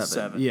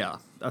 7. Yeah,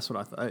 that's what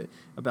I thought.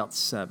 About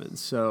 7.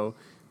 So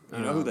you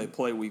know who they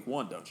play week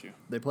 1, don't you?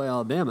 They play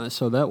Alabama,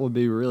 so that will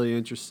be really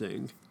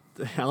interesting.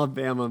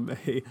 Alabama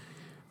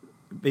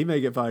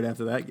may get fired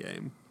after that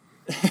game.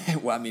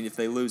 Well, if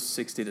they lose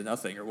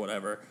 60-0 or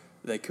whatever,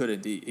 they could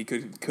indeed. He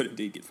could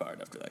indeed get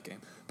fired after that game.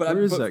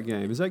 Where is that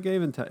game? Is that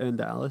game in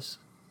Dallas?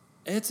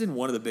 It's in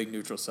one of the big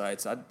neutral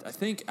sites. I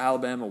think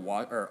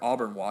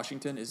Auburn,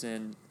 Washington is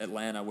in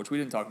Atlanta, which we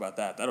didn't talk about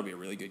that. That'll be a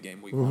really good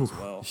game week 1 as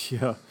well.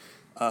 Yeah.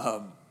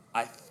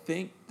 I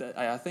think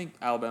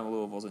Alabama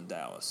Louisville's in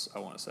Dallas. I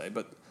want to say,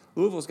 but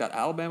Louisville's got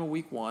Alabama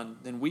week 1.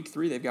 Then week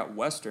 3 they've got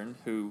Western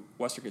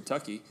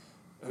Kentucky,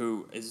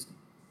 who is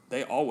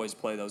they always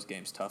play those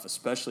games tough,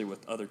 especially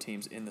with other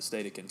teams in the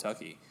state of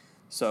Kentucky.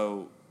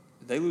 So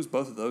they lose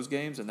both of those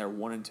games, and they're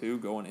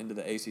 1-2 going into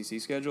the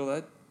ACC schedule.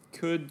 That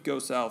could go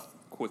south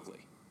quickly.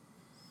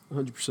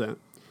 100%.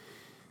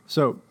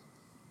 So,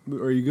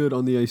 are you good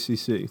on the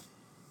ACC?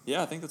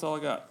 Yeah, I think that's all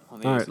I got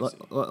on the ACC.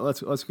 All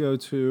right, let's go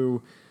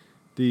to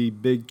the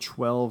Big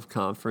 12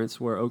 conference,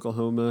 where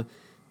Oklahoma,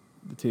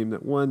 the team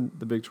that won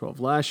the Big 12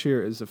 last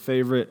year, is a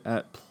favorite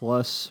at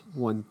plus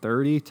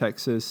 130.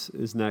 Texas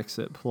is next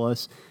at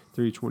plus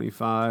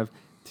 325.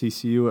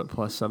 TCU at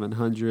plus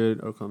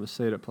 700, Oklahoma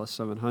State at plus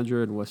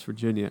 700, and West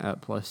Virginia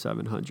at plus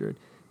 700.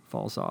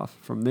 Falls off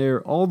from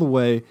there all the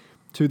way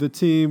to the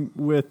team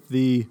with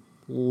the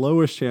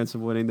lowest chance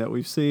of winning that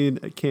we've seen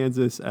at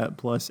Kansas at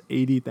plus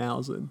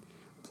 80,000.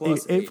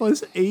 Plus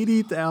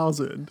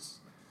 80,000.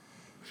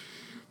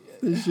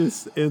 It's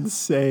just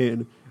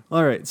insane.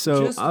 All right,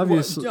 so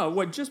obviously...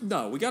 we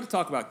got to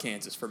talk about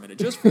Kansas for a minute.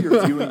 Just for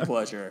your viewing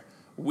pleasure,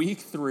 week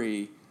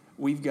 3,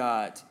 we've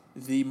got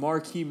the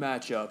marquee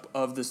matchup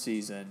of the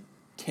season,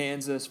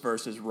 Kansas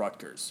versus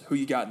Rutgers. Who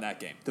you got in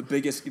that game? The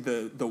biggest,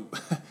 the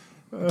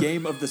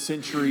game of the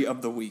century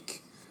of the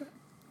week.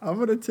 I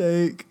want to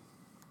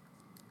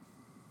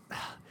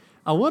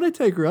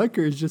take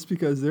Rutgers just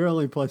because they're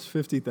only plus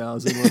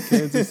 50,000, while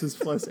Kansas is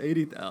plus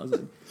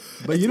 80,000.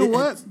 But you know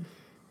what?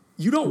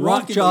 You don't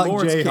walk into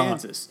Lawrence,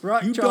 Kansas.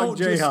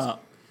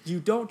 You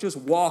don't just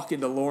walk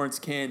into Lawrence,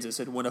 Kansas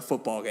and win a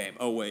football game.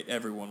 Oh, wait,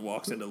 everyone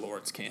walks into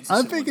Lawrence, Kansas.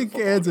 I'm picking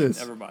Kansas.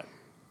 Never mind.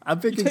 I'm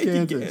picking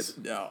Kansas.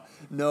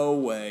 No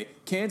way.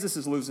 Kansas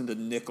is losing to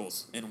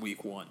Nichols in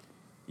week 1.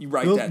 You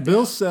write that down.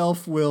 Bill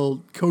Self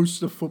will coach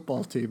the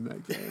football team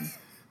that game.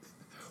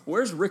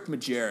 Where's Rick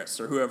Majerus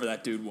or whoever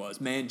that dude was?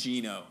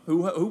 Mangino.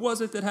 Who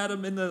was it that had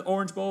him in the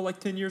Orange Bowl like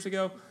 10 years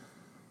ago?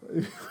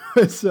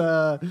 It's,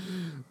 I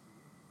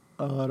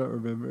don't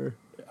remember.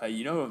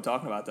 You know who I'm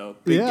talking about, though.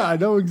 Big guy. I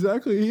know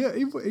exactly.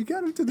 He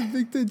got him to the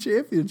Big Ten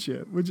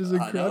championship, which is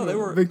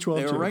incredible. Big 12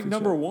 they were ranked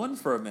number 1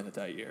 for a minute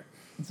that year.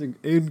 It's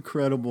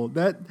incredible.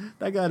 That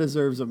guy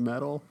deserves a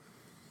medal.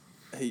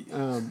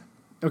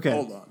 Okay.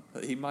 Hold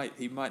on. He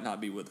might not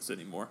be with us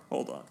anymore.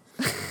 Hold on.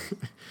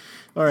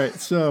 All right,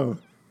 so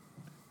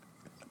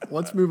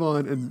let's move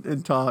on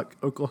and talk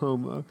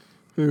Oklahoma,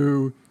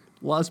 who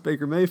lost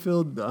Baker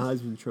Mayfield, the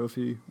Heisman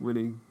Trophy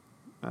winning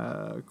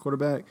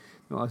quarterback.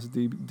 They lost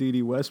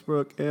D.D.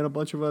 Westbrook and a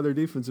bunch of other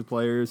defensive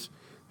players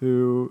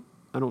who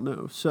I don't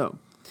know. So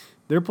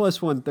they're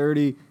plus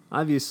 130.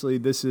 Obviously,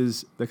 this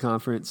is the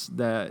conference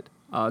that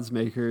odds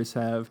makers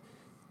have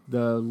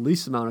the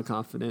least amount of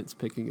confidence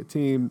picking a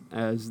team,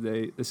 as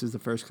this is the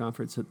first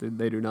conference that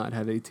they do not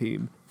have a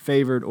team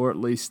favored or at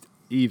least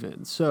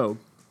even. So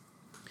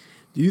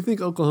do you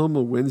think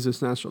Oklahoma wins this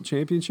national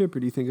championship, or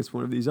do you think it's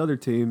one of these other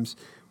teams,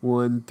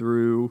 one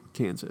through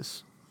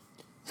Kansas?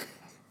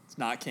 It's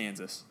not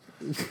Kansas.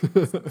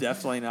 It's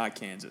definitely not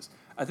Kansas.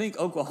 I think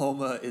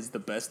Oklahoma is the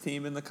best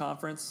team in the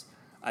conference.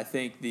 I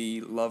think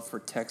the love for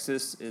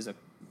Texas is a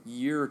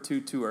year or two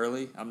too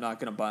early. I'm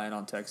not going to buy in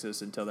on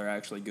Texas until they're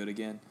actually good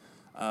again.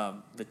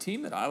 The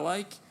team that I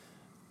like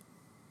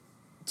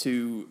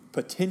to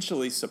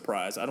potentially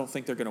surprise, I don't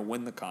think they're going to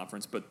win the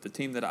conference, but the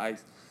team that I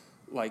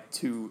like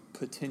to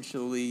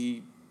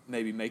potentially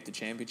maybe make the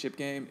championship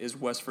game is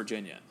West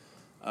Virginia.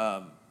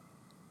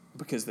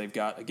 Because they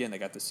got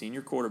the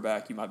senior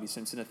quarterback. You might be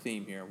sensing a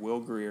theme here. Will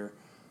Grier,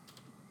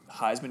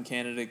 Heisman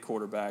candidate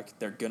quarterback.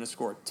 They're going to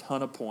score a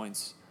ton of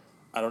points.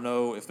 I don't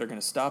know if they're going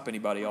to stop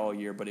anybody all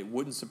year, but it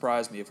wouldn't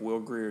surprise me if Will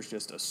Grier is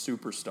just a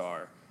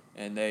superstar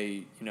and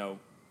they,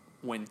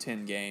 win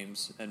 10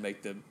 games and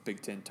make the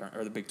Big 10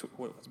 or the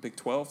Big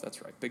 12?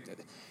 That's right. It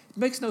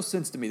makes no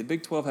sense to me. The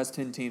Big 12 has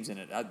 10 teams in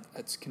it.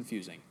 That's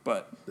confusing.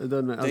 But I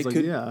was like,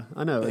 yeah,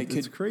 I know.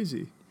 It's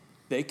crazy.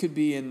 They could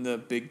be in the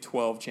Big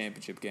 12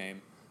 championship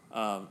game.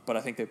 But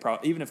I think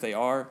even if they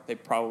are, they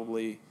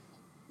probably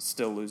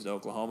still lose to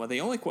Oklahoma.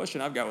 The only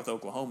question I've got with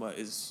Oklahoma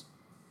is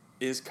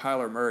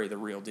Kyler Murray the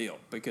real deal?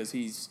 Because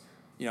he's,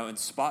 in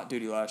spot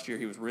duty last year,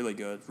 he was really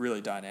good, really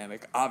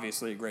dynamic,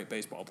 obviously a great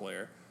baseball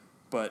player.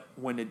 But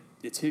when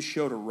it's his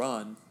show to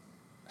run,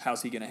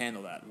 how's he going to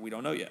handle that? We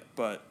don't know yet.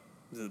 But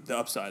the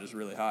upside is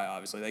really high,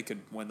 obviously. They could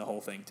win the whole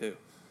thing, too.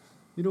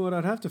 You know what?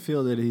 I'd have to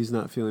feel that he's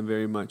not feeling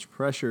very much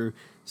pressure,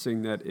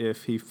 seeing that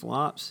if he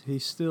flops, he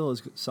still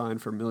is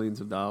signed for millions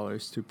of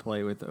dollars to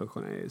play with the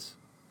Oakland A's.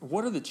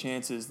 What are the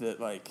chances that,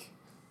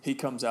 he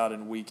comes out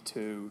in week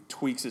 2,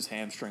 tweaks his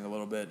hamstring a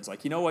little bit, and is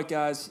like, you know what,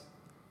 guys?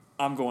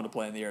 I'm going to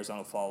play in the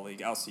Arizona Fall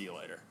League. I'll see you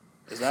later.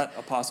 Is that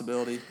a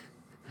possibility?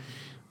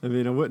 I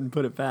mean, I wouldn't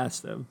put it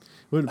past him.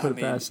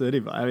 Past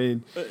anybody. I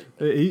mean,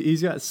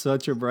 he's got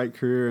such a bright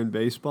career in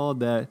baseball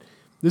that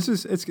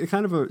it's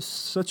kind of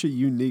such a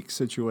unique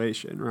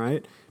situation,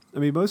 right? I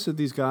mean, most of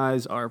these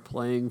guys are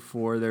playing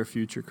for their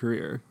future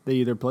career. They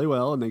either play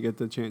well and they get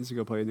the chance to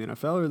go play in the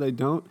NFL, or they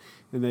don't,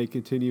 and they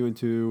continue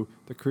into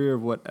the career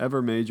of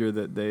whatever major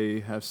that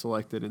they have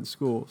selected in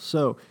school.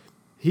 So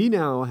he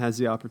now has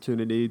the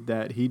opportunity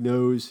that he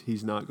knows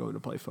he's not going to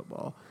play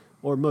football.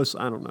 Or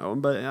I don't know,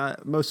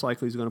 but most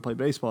likely he's going to play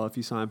baseball if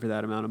he signed for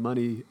that amount of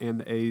money, and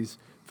the A's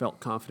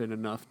felt confident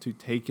enough to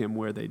take him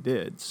where they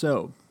did.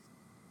 So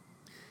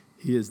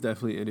he is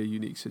definitely in a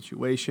unique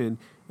situation,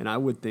 and I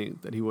would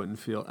think that he wouldn't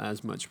feel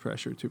as much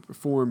pressure to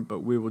perform,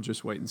 but we will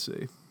just wait and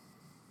see.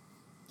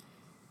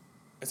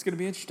 It's going to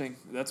be interesting.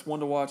 That's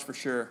one to watch for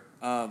sure.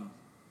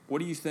 What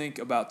do you think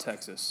about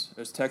Texas?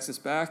 Is Texas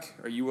back?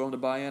 Are you willing to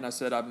buy in? I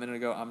said a minute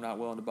ago I'm not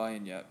willing to buy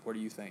in yet. What do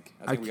you think?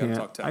 I think we got to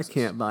talk Texas. I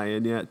can't buy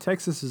in yet.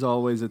 Texas is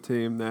always a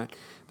team that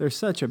they're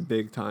such a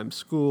big-time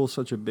school,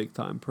 such a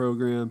big-time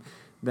program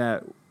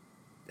that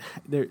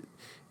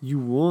you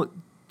want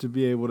to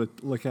be able to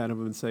look at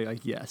them and say,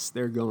 yes,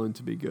 they're going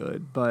to be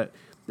good. But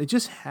they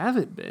just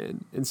haven't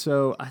been. And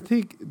so I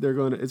think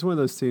it's one of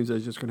those teams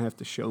that's just going to have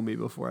to show me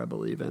before I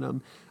believe in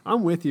them.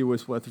 I'm with you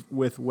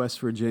with West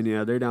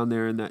Virginia. They're down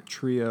there in that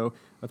trio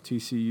of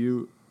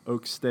TCU,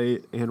 Oak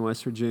State, and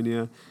West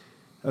Virginia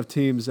of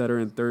teams that are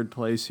in third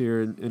place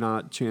here and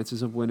odd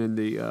chances of winning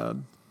the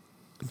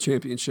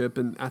championship.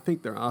 And I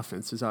think their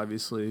offense is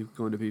obviously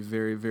going to be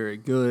very, very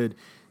good.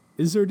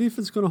 Is their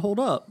defense going to hold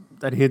up?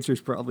 That answer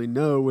is probably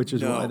no, which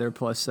is why they're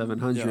plus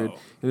 700. No,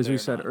 and as we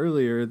said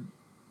earlier,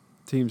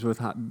 teams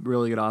with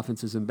really good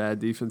offenses and bad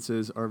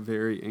defenses are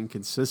very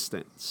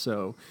inconsistent.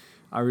 So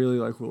I really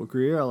like Will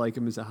Grier. I like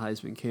him as a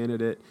Heisman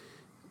candidate,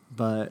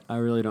 but I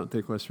really don't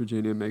think West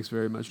Virginia makes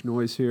very much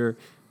noise here.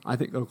 I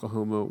think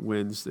Oklahoma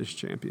wins this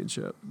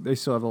championship. They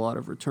still have a lot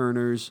of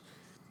returners.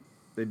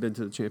 They've been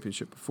to the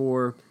championship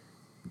before.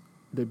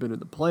 They've been in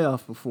the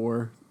playoff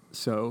before,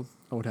 so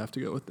I would have to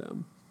go with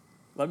them.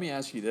 Let me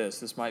ask you this.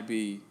 This might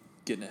be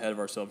getting ahead of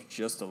ourselves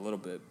just a little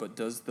bit, but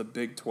does the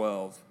Big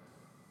 12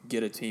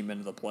 get a team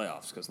into the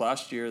playoffs? Because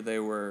last year they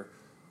were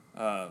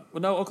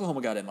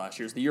Oklahoma got in last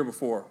year. It's the year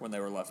before when they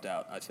were left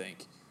out, I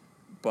think.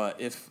 But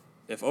if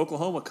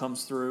Oklahoma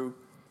comes through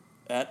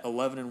at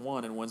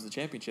 11-1 and wins the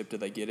championship, do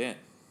they get in?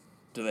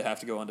 Do they have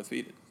to go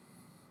undefeated?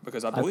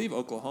 Because I believe does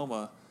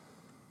Oklahoma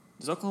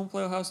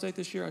play Ohio State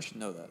this year? I should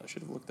know that. I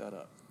should have looked that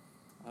up.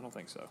 I don't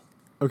think so.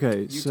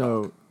 Okay,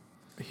 so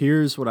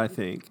here's what I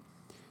think.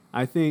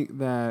 I think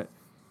that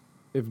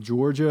if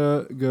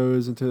Georgia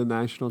goes into the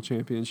national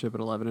championship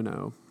at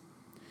 11-0,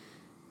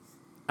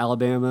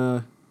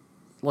 Alabama,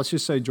 let's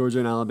just say Georgia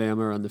and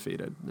Alabama are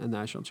undefeated in the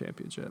national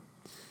championship.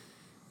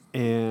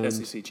 And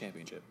SEC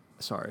championship.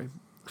 Sorry.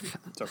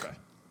 It's okay.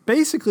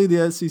 Basically,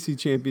 the SEC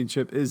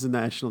championship is the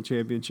national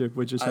championship,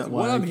 which is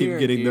why I keep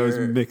getting those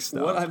mixed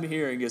up. What I'm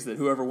hearing is that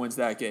whoever wins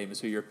that game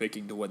is who you're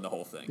picking to win the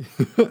whole thing,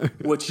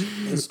 which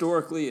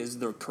historically is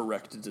the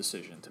correct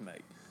decision to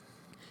make.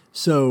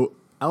 So,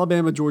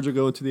 Alabama, Georgia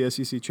go into the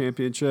SEC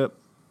championship.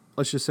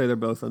 Let's just say they're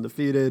both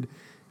undefeated.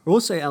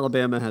 We'll say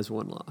Alabama has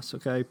one loss,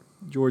 okay?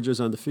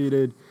 Georgia's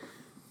undefeated.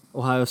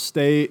 Ohio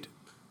State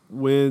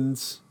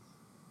wins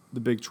the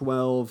Big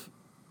 12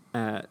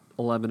 at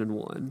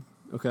 11-1,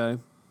 okay?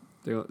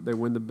 They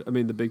win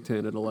the Big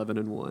 10 at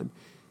 11-1.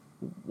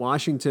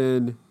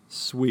 Washington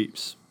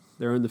sweeps.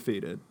 They're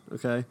undefeated,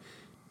 okay?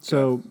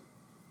 So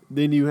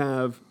then you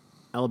have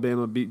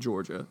Alabama beat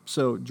Georgia.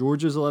 So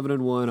Georgia's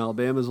 11-1,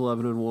 Alabama's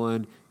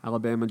 11-1.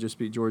 Alabama just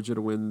beat Georgia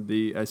to win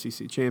the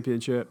SEC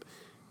championship.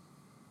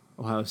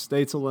 Ohio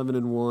State's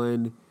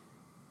 11-1.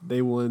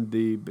 They won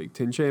the Big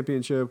 10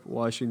 championship.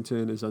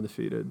 Washington is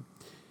undefeated,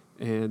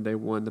 and they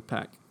won the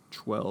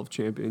Pac-12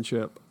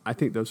 championship. I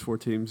think those four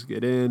teams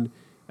get in.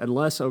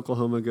 Unless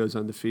Oklahoma goes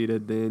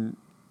undefeated, then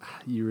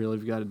you really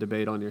have got a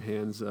debate on your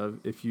hands of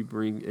if you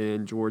bring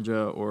in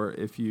Georgia or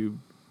if you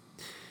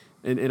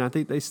 – and I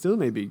think they still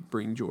maybe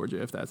bring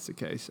Georgia if that's the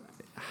case.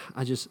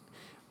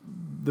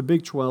 The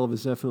Big 12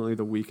 is definitely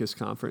the weakest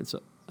conference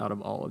out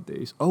of all of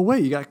these. Oh,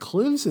 wait, you got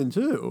Clemson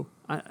too.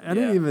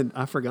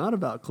 I forgot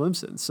about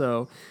Clemson.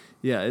 So,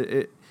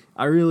 yeah,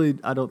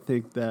 I don't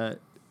think that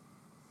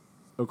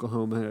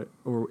Oklahoma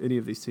or any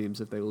of these teams,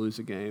 if they lose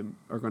a game,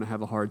 are going to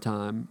have a hard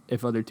time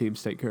if other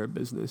teams take care of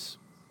business.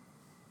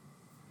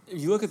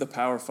 If you look at the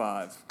Power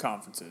 5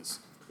 conferences,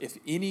 if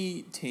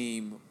any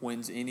team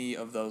wins any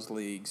of those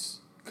leagues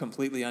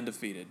completely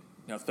undefeated,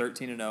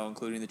 13-0,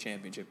 including the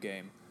championship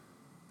game,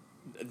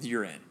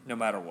 you're in, no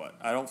matter what.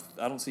 I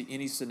don't see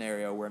any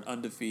scenario where an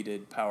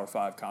undefeated Power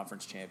 5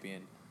 conference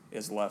champion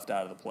is left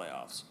out of the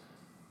playoffs.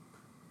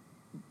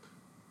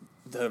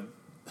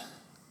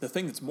 The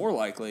thing that's more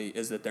likely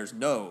is that there's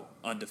no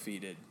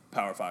undefeated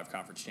Power 5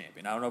 conference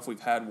champion. I don't know if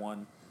we've had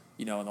one,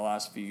 in the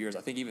last few years.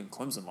 I think even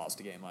Clemson lost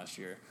a game last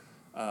year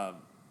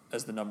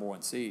as the number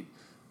one seed.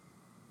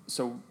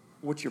 So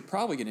what you're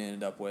probably going to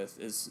end up with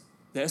is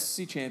the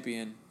SEC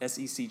champion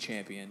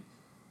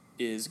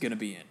is going to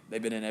be in.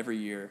 They've been in every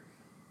year.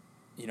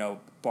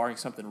 Barring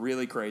something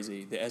really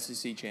crazy, the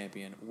SEC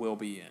champion will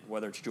be in,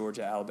 whether it's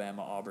Georgia,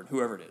 Alabama, Auburn,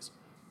 whoever it is.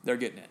 They're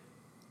getting in.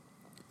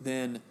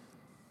 Then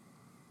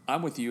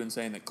I'm with you in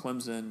saying that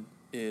Clemson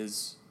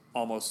is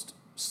almost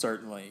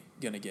certainly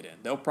going to get in.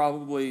 They'll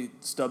probably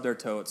stub their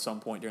toe at some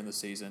point during the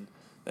season.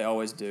 They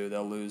always do.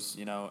 They'll lose,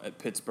 at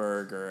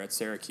Pittsburgh or at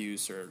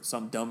Syracuse or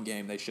some dumb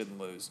game they shouldn't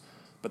lose.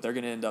 But they're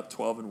going to end up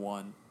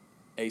 12-1,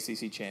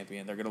 ACC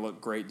champion. They're going to look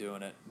great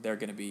doing it. They're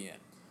going to be in.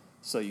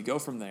 So you go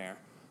from there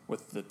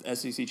with the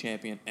SEC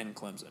champion and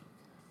Clemson.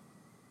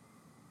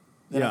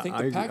 Then I think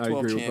the Pac-12 I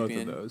agree champion,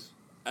 with both of those.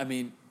 I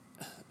mean,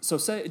 so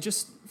say,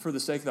 just for the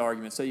sake of the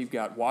argument, say you've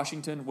got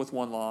Washington with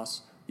one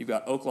loss, you've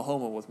got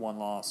Oklahoma with one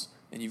loss,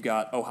 and you've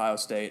got Ohio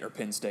State or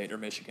Penn State or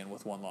Michigan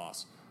with one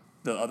loss,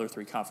 the other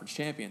three conference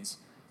champions.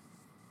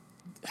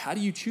 How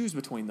do you choose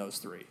between those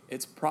three?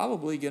 It's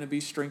probably going to be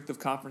strength of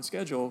conference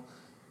schedule,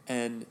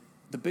 and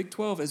the Big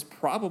 12 is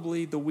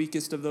probably the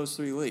weakest of those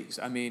three leagues.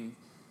 I mean,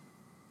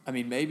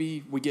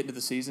 maybe we get into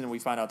the season and we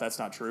find out that's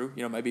not true.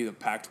 Maybe the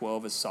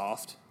Pac-12 is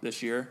soft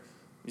this year.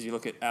 As you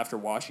look at after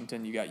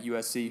Washington, you got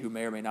USC, who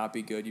may or may not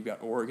be good. You've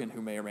got Oregon,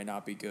 who may or may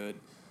not be good.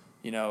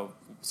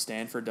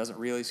 Stanford doesn't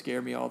really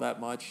scare me all that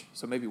much.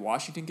 So maybe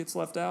Washington gets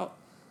left out.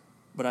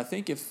 But I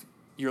think if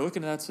you're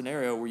looking at that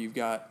scenario where you've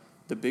got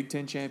the Big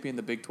 10 champion,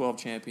 the Big 12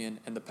 champion,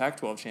 and the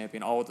Pac-12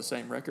 champion all with the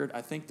same record,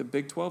 I think the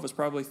Big 12 is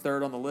probably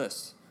third on the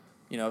list,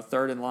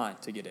 third in line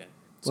to get in.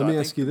 So Let me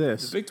ask you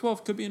this. The Big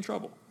 12 could be in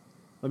trouble.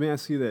 Let me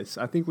ask you this.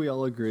 I think we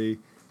all agree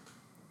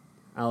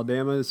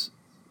Alabama's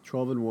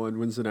 12-1,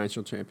 wins the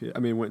national champion.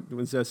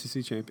 Wins the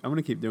SEC champion. I'm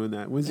going to keep doing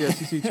that. Wins the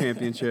SEC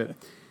championship.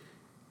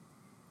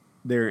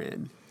 They're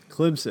in.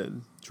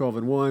 Clemson,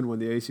 12-1, won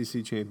the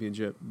ACC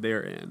championship.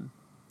 They're in.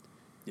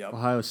 Yep.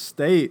 Ohio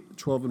State,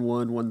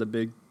 12-1, won the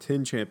Big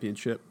 10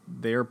 championship.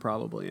 They're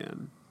probably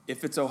in.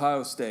 If it's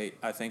Ohio State,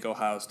 I think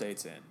Ohio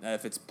State's in. Now,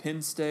 if it's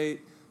Penn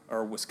State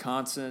or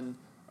Wisconsin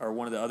or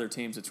one of the other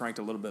teams that's ranked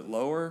a little bit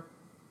lower,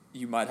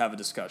 you might have a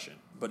discussion.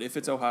 But if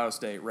it's Ohio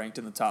State, ranked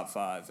in the top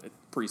 5 at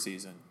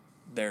preseason,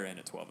 they're in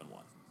at 12-1.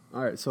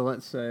 All right, so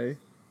let's say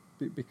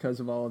because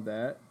of all of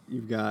that,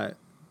 you've got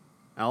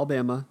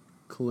Alabama,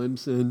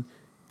 Clemson,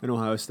 and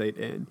Ohio State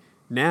in.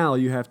 Now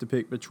you have to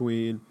pick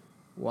between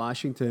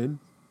Washington,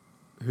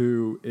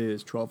 who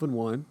is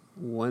 12-1,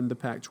 won the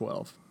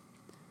Pac-12.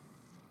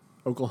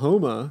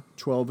 Oklahoma,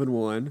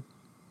 12-1,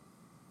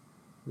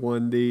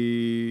 won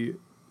the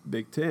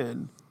Big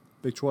 10,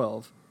 Big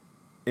 12.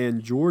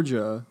 And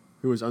Georgia,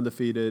 who was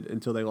undefeated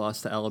until they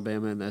lost to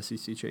Alabama in the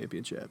SEC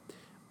championship.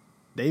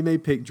 They may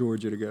pick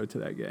Georgia to go to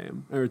that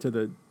game, or to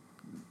the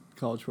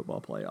college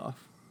football playoff.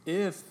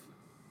 If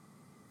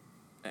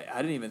I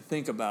didn't even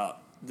think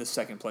about the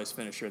second place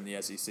finisher in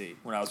the SEC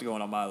when I was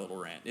going on my little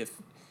rant.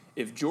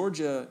 If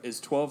Georgia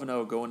is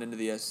 12-0 going into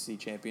the SEC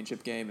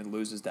championship game and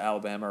loses to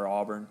Alabama or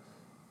Auburn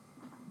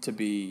to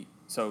be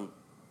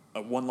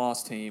a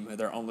one-loss team,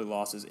 their only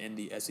loss is in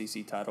the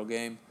SEC title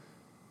game,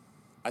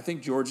 I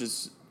think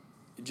Georgia's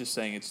just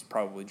saying it's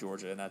probably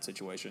Georgia in that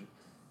situation.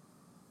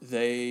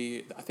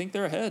 I think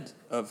they're ahead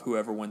of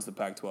whoever wins the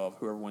Pac-12,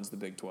 whoever wins the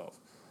Big 12.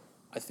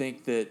 I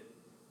think that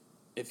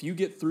if you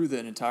get through the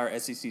entire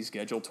SEC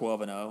schedule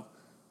 12-0,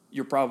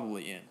 you're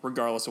probably in,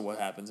 regardless of what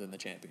happens in the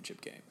championship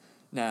game.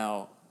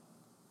 Now,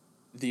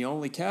 the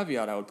only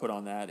caveat I would put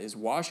on that is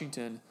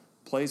Washington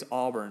plays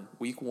Auburn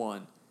week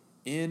 1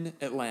 in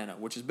Atlanta,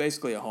 which is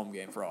basically a home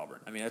game for Auburn.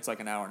 I mean, it's like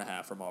an hour and a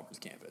half from Auburn's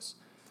campus.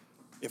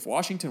 If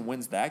Washington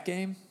wins that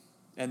game,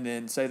 and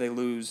then say they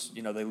lose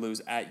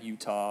at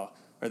Utah,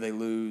 or they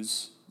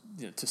lose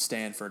to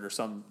Stanford or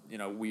some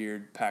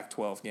weird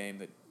Pac-12 game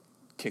that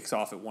kicks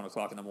off at 1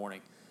 o'clock in the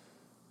morning,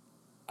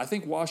 I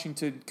think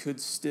Washington could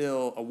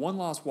still, a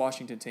one-loss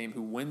Washington team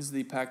who wins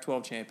the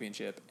Pac-12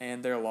 championship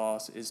and their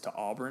loss is to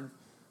Auburn,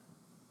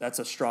 that's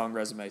a strong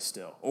resume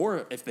still.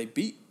 Or if they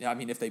beat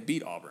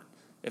Auburn,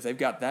 if they've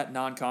got that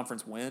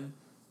non-conference win,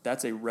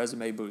 that's a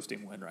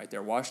resume-boosting win right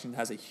there. Washington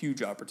has a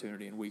huge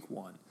opportunity in week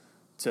 1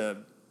 to,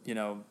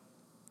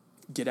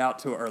 get out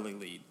to an early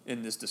lead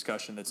in this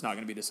discussion that's not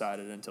going to be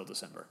decided until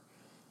December.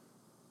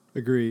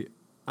 Agree.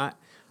 I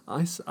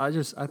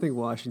think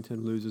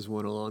Washington loses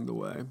one along the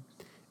way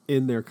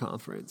in their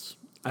conference.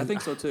 I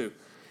think so too.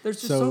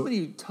 There's just so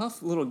many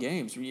tough little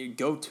games where you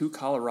go to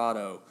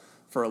Colorado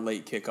for a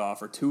late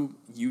kickoff or to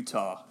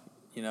Utah,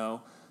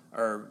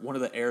 or one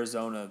of the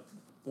Arizona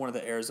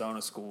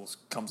schools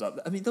comes up.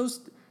 I mean,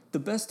 the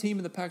best team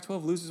in the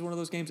Pac-12 loses one of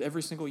those games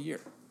every single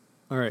year.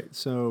 All right,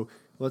 so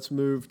let's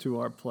move to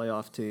our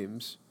playoff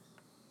teams.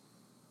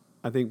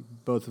 I think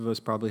both of us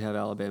probably have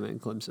Alabama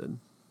and Clemson.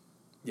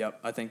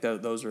 Yep, I think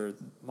that those are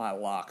my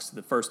locks.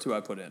 The first two I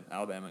put in,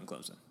 Alabama and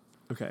Clemson.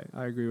 Okay,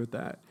 I agree with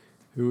that.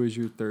 Who is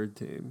your third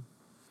team?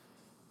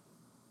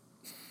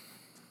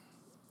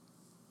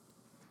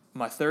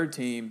 My third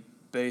team,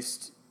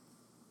 based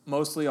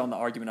mostly on the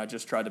argument I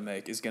just tried to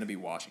make, is going to be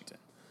Washington.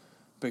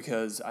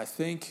 Because I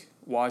think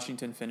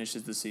Washington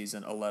finishes the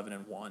season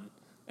 11-1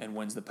 and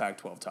wins the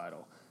Pac-12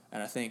 title.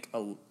 And I think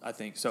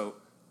so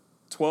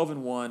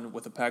 12-1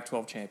 with the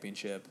Pac-12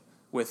 championship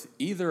with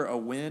either a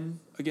win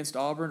against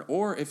Auburn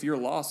or if your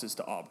loss is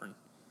to Auburn,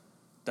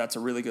 that's a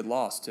really good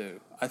loss too.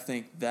 I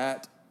think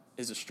that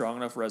is a strong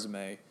enough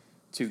resume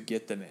to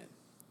get them in.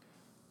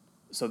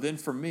 So then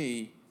for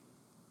me,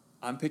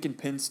 I'm picking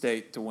Penn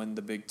State to win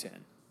the Big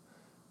Ten.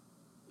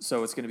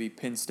 So it's going to be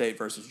Penn State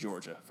versus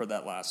Georgia for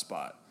that last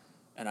spot.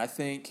 And I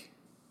think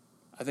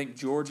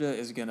Georgia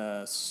is going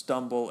to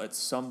stumble at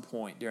some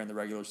point during the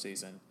regular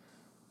season,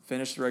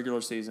 finish the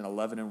regular season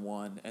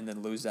 11-1, and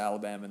then lose to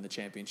Alabama in the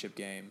championship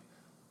game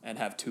and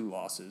have 2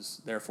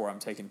 losses. Therefore, I'm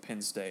taking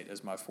Penn State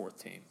as my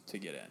fourth team to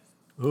get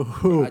in.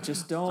 Ooh, I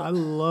just don't. I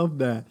love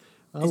that.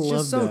 It's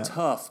just so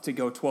tough to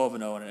go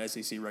 12-0 in an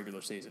SEC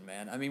regular season,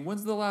 man. I mean,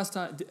 when's the last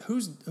time? Who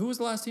was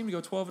the last team to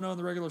go 12-0 in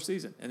the regular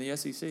season in the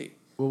SEC?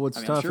 Well, what's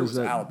I'm tough sure it is was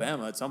that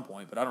Alabama at some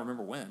point, but I don't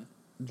remember when.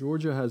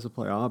 Georgia has to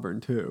play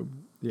Auburn too.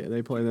 Yeah,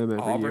 they play them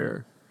every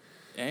year.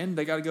 And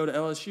they got to go to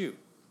LSU.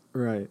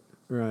 Right.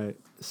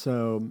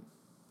 So,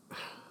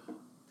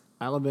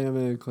 Alabama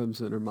and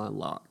Clemson are my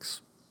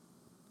locks.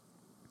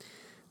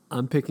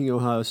 I'm picking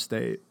Ohio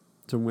State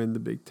to win the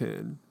Big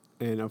Ten.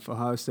 And if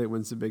Ohio State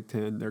wins the Big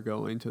Ten, they're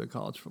going to the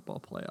college football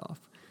playoff.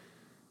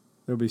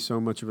 There'll be so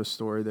much of a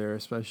story there,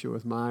 especially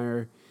with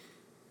Meyer.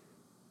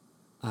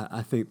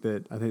 I think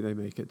they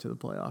make it to the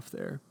playoff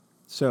there.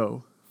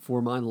 So,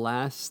 for my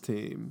last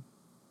team,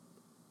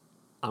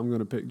 I'm going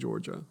to pick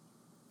Georgia.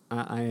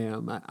 I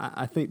am.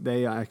 I think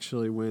they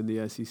actually win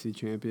the SEC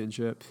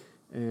championship,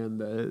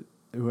 and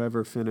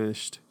whoever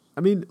finished.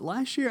 I mean,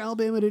 last year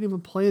Alabama didn't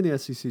even play in the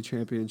SEC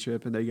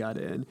championship, and they got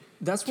in.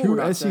 That's what we're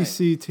not saying.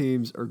 2 SEC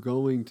teams are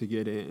going to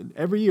get in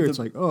every year. It's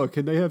like, oh,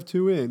 can they have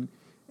 2 in?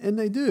 And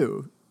they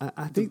do.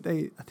 I think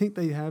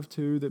they have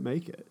 2 that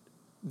make it.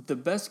 The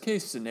best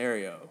case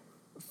scenario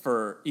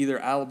for either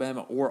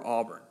Alabama or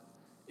Auburn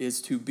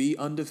is to be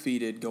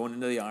undefeated going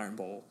into the Iron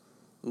Bowl,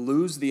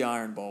 lose the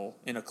Iron Bowl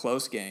in a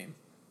close game,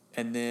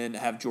 and then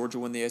have Georgia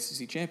win the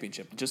SEC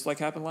championship, just like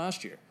happened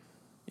last year.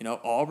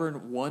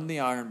 Auburn won the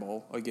Iron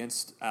Bowl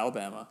against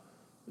Alabama,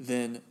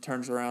 then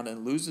turns around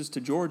and loses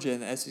to Georgia in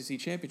the SEC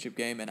championship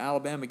game, and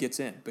Alabama gets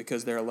in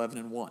because they're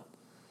 11-1.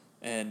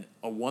 And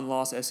a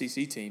one-loss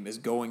SEC team is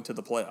going to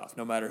the playoff,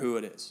 no matter who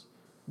it is.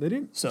 They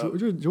didn't. So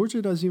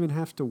Georgia doesn't even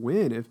have to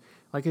win.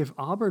 If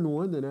Auburn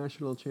won the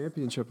national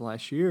championship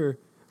last year,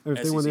 or if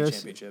SEC they won the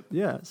championship.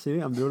 Yeah, see,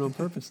 I'm doing it on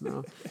purpose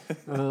now.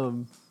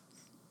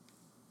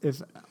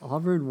 If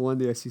Auburn won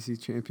the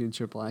SEC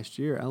championship last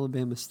year,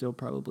 Alabama still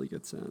probably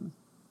gets in.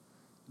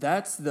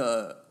 That's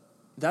the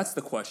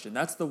question.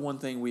 That's the one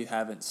thing we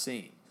haven't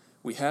seen.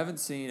 We haven't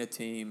seen a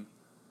team,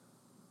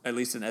 at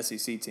least an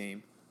SEC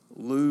team,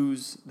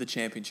 lose the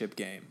championship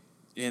game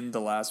in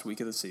the last week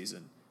of the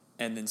season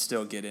and then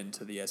still get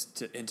into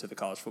the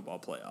college football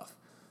playoff,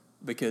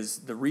 because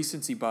the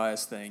recency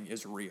bias thing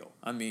is real.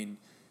 I mean,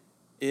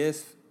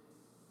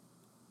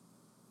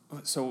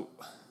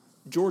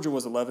 Georgia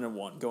was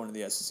 11-1 going to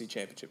the SEC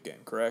championship game,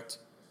 correct?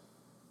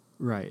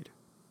 Right.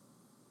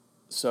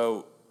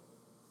 So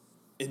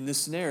in this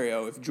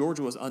scenario, if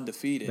Georgia was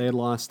undefeated, they had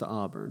lost to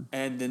Auburn,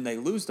 and then they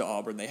lose to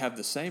Auburn, they have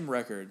the same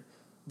record,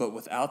 but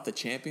without the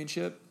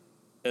championship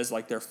as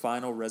like their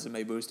final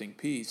resume boosting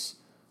piece.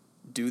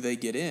 Do they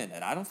get in?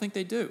 And I don't think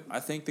they do. I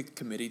think the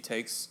committee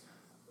takes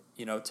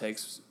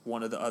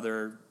one of the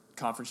other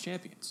conference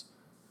champions.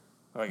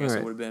 Or I guess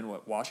it would have been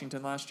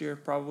Washington last year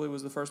probably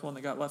was the first one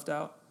that got left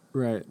out.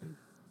 Right.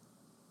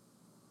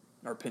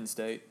 Or Penn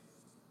State.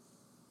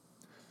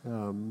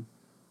 Yeah,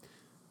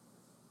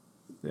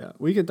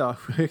 we could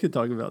talk. We could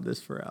talk about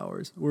this for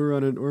hours. We're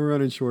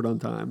running short on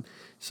time,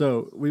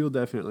 so we will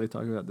definitely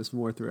talk about this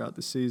more throughout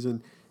the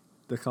season.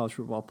 The college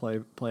football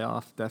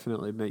playoff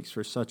definitely makes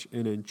for such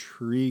an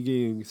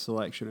intriguing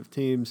selection of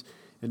teams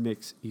and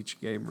makes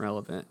each game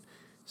relevant.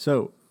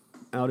 So,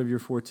 out of your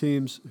 4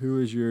 teams,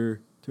 who is your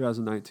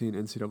 2019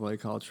 NCAA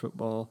college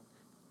football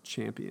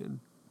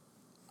champion?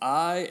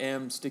 I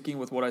am sticking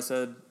with what I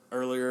said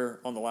earlier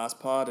on the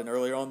last pod and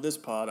earlier on this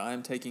pod. I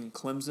am taking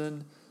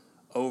Clemson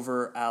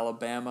over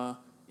Alabama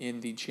in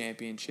the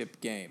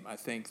championship game. I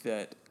think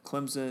that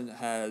Clemson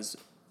has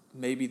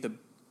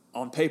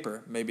on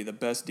paper, maybe the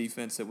best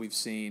defense that we've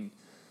seen,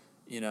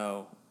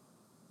 the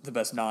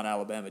best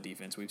non-Alabama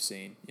defense we've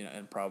seen,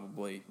 and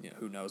probably,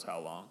 who knows how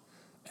long.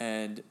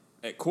 And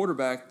at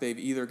quarterback, they've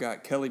either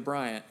got Kelly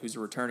Bryant, who's a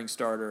returning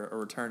starter, a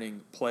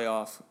returning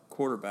playoff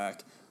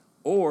quarterback,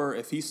 or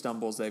if he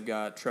stumbles, they've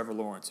got Trevor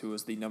Lawrence, who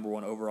was the number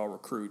 1 overall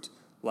recruit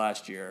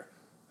last year,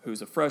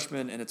 who's a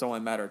freshman, and it's only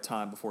a matter of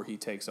time before he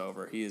takes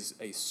over. He is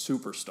a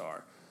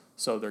superstar.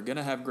 So they're going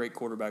to have great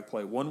quarterback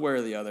play one way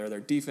or the other. Their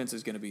defense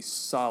is going to be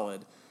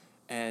solid.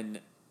 And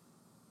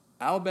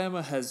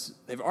Alabama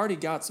they've already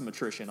got some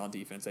attrition on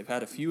defense. They've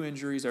had a few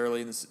injuries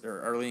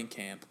early in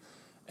camp.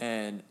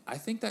 And I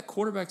think that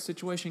quarterback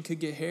situation could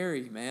get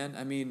hairy, man.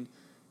 I mean,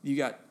 you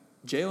got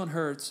Jalen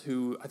Hurts,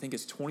 who I think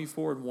is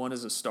 24-1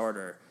 as a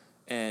starter,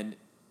 and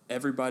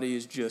everybody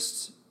is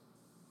just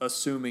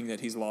assuming that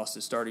he's lost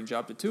his starting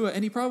job to Tua,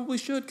 and he probably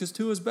should because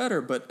Tua's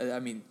better. But, I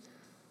mean,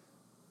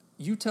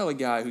 you tell a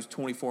guy who's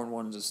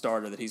 24-1 as a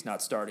starter that he's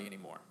not starting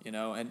anymore,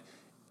 and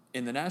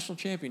in the national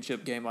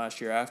championship game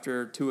last year,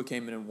 after Tua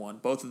came in and won,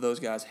 both of those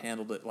guys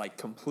handled it like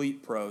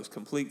complete pros,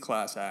 complete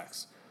class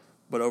acts.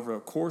 But over a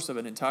course of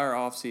an entire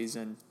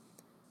offseason,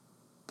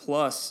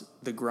 plus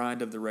the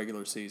grind of the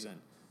regular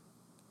season,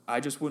 I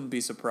just wouldn't be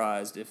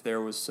surprised if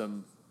there was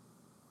some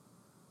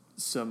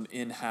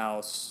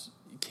in-house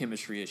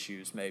chemistry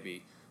issues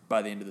maybe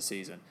by the end of the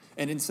season.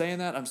 And in saying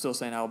that, I'm still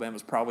saying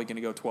Alabama's probably going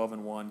to go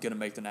 12-1, going to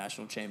make the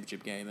national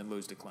championship game and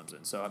lose to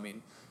Clemson. So, I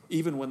mean,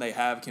 even when they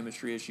have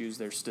chemistry issues,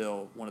 they're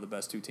still one of the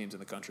best 2 teams in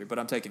the country. But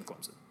I'm taking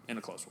Clemson in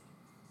a close one.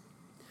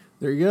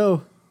 There you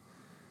go.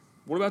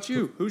 What about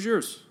you? Who's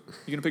yours?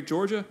 You going to pick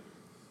Georgia?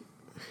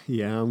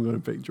 Yeah, I'm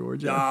going to pick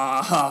Georgia.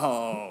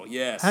 Oh,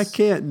 yes. I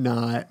can't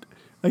not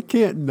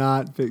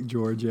pick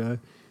Georgia.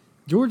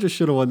 Georgia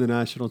should have won the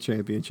national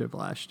championship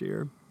last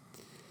year.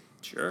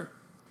 Sure.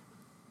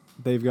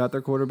 They've got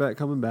their quarterback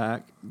coming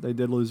back. They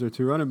did lose their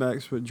 2 running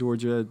backs, but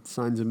Georgia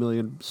signs 1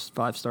 million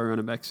 5-star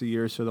running backs a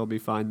year, so they'll be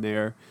fine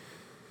there.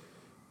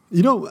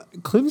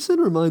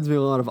 Clemson reminds me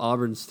a lot of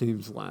Auburn's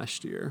teams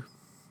last year.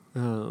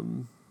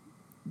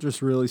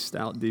 Just really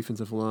stout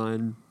defensive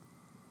line.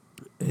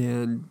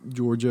 And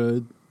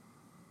Georgia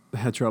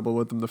had trouble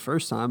with them the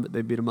first time, but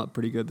they beat them up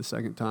pretty good the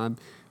second time.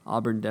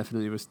 Auburn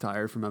definitely was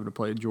tired from having to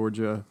play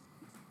Georgia,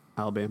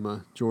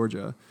 Alabama,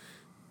 Georgia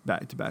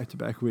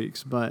back-to-back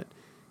weeks. But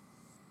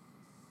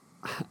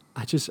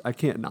I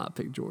can't not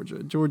pick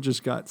Georgia. Georgia's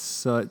got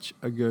such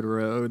a good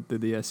road through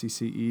the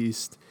SEC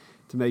East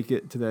to make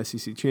it to the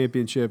SEC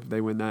championship. If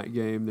they win that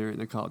game, they're in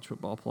the college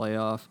football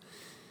playoff.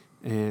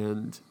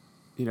 And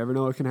you never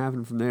know what can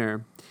happen from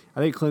there. I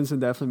think Clemson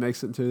definitely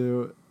makes it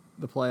to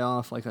the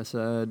playoff, like I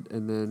said.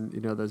 And then,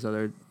 those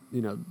other,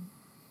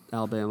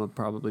 Alabama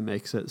probably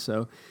makes it.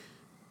 So,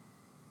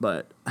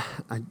 but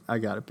I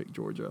got to pick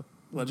Georgia.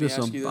 Just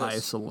on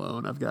bias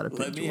alone, I've got to pick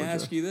Georgia. Let me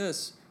ask you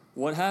this.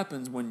 What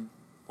happens when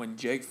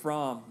Jake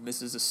Fromm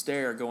misses a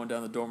stair going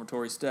down the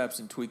dormitory steps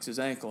and tweaks his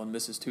ankle and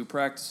misses 2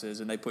 practices,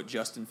 and they put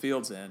Justin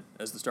Fields in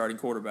as the starting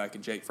quarterback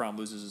and Jake Fromm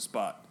loses his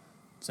spot?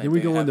 Then we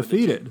go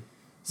undefeated.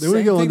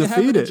 Same thing that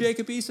happened to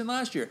Jacob Eason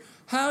last year.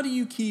 How do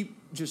you keep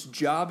just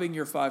jobbing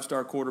your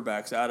 5-star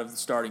quarterbacks out of the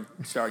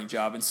starting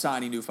job and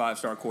signing new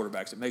 5-star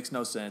quarterbacks? It makes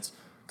no sense.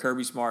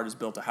 Then Smart has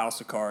built a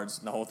house of cards,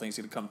 and the whole thing's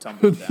going to come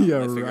tumbling down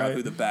when they figure out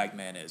who the bag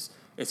man is.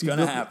 It's going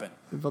to happen.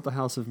 They built a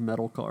house of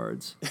metal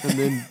cards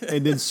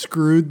and then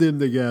screwed them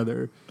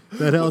together.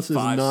 That house is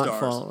not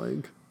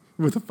falling.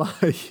 With a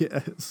 5,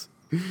 yes.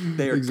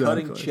 They are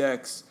cutting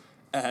checks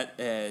at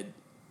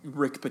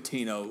Rick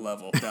Pitino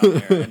level down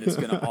there, and it's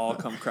going to all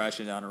come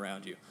crashing down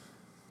around you.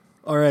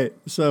 All right,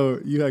 so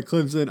you had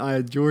Clemson, I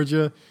had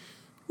Georgia.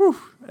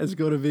 It's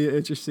going to be an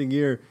interesting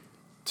year.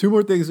 Two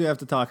more things we have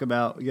to talk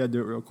about. We got to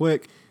do it real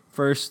quick.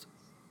 First,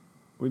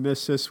 we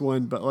missed this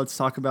one, but let's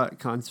talk about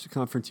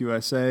Conference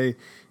USA.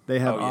 They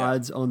have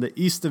odds on the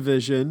East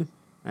Division,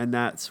 and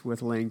that's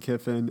with Lane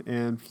Kiffin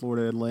and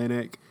Florida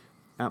Atlantic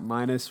at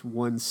minus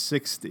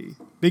 160.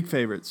 Big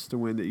favorites to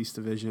win the East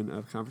Division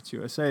of Conference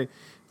USA.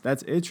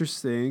 That's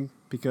interesting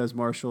because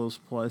Marshall's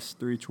plus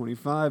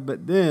 325,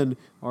 but then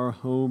our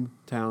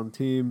hometown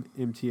team,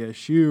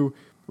 MTSU,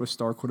 with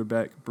star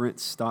quarterback Brent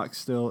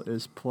Stockstill,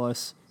 is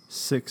plus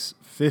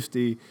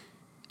 650.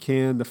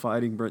 Can the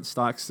Fighting Brent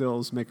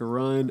Stockstills make a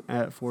run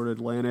at Florida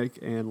Atlantic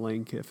and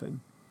Lane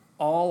Kiffin?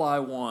 All I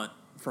want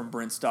from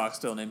Brent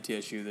Stockstill and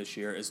MTSU this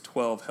year is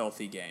 12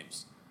 healthy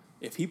games.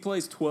 If he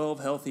plays 12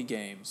 healthy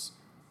games,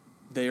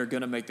 they are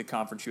going to make the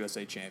Conference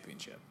USA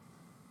Championship.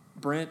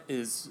 Brent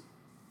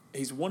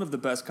he's one of the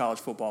best college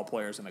football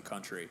players in the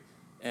country,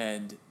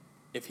 and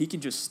if he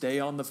can just stay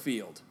on the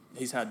field,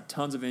 he's had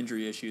tons of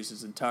injury issues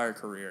his entire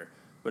career,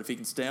 but if he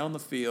can stay on the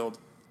field,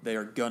 they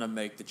are going to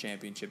make the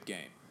championship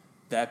game.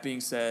 That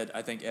being said,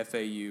 I think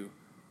FAU,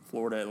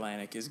 Florida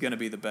Atlantic, is going to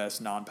be the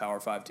best non-Power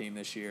 5 team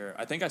this year.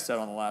 I think I said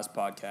on the last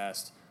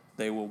podcast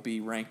they will be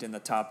ranked in the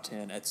top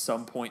 10 at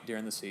some point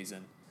during the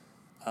season.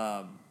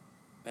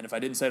 And if I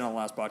didn't say it on the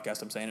last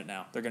podcast, I'm saying it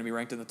now. They're going to be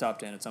ranked in the top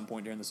 10 at some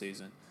point during the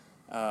season,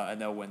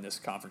 and they'll win this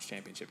conference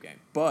championship game.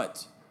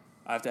 But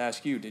I have to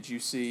ask you, did you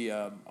see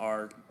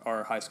our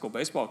high school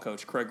baseball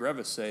coach, Craig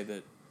Revis, say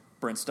that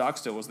Brent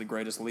Stockstill was the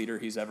greatest leader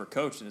he's ever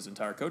coached in his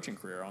entire coaching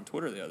career on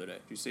Twitter the other day?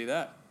 Did you see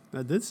that?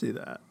 I did see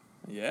that.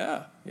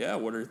 Yeah.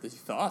 What are the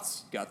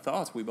thoughts? Got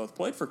thoughts? We both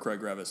played for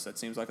Craig Revis. That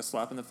seems like a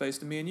slap in the face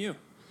to me and you.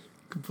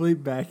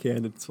 Complete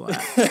backhanded slap.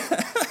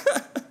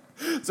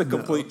 It's a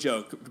complete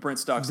joke. Brent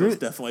Stockstill is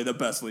definitely the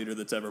best leader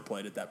that's ever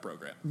played at that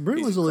program.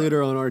 Brent was a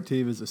leader on our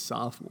team as a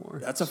sophomore.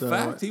 That's a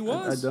fact. He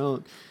was.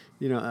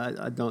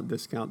 I don't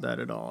discount that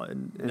at all.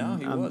 And no,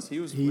 he was.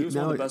 He was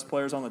one of the best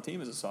players on the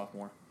team as a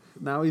sophomore.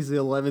 Now he's the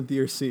 11th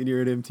year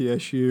senior at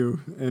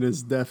MTSU and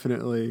is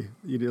definitely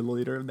the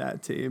leader of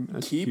that team.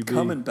 Keep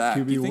coming back.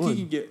 You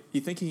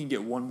think he can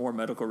get one more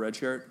medical red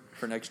shirt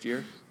for next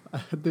year?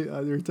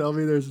 You're telling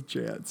me there's a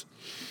chance.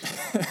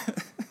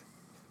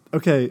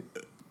 Okay,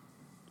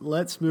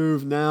 let's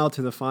move now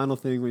to the final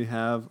thing we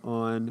have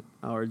on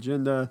our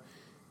agenda.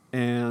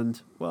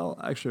 And, well,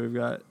 actually, we've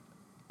got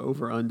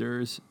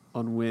over-unders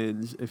on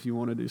wins if you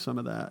want to do some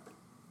of that.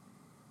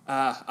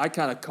 I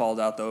kind of called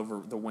out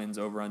the wins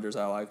over-unders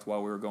I liked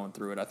while we were going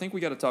through it. I think we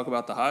got to talk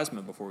about the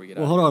Heisman before we get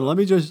out. Well, hold on. Let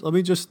me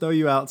just throw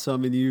you out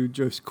some, and you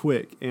just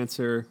quick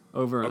answer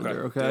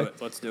over-under, okay? Do it.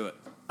 Let's do it.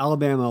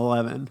 Alabama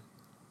 11.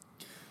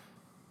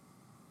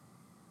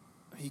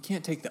 You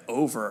can't take the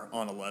over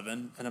on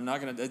 11, and I'm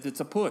not gonna. It's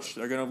a push.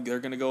 They're gonna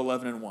go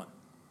 11-1.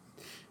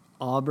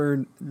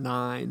 Auburn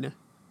 9.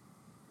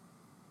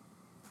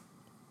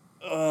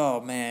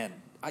 Oh man,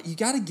 you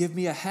got to give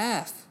me a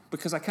half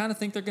because I kind of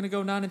think they're gonna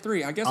go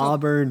 9-3. I guess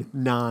Auburn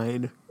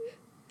 9.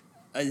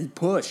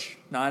 Push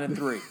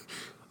 9-3.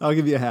 I'll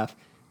give you a half.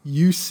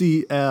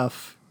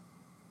 UCF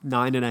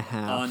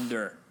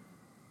 9.5.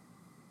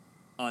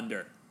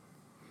 Under.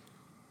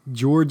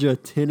 Georgia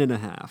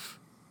 10.5.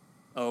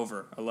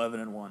 Over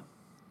 11-1.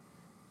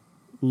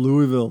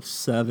 Louisville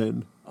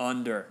 7.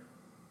 Under.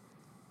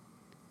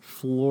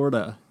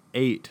 Florida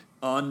 8.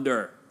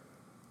 Under.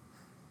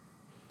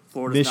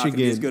 Florida's not going to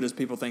be as good as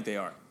people think they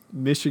are.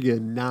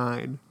 Michigan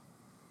 9.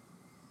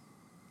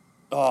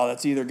 Oh,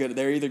 that's either good.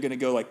 They're either going to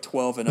go like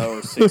 12-0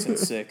 or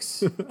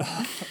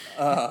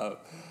 6-6.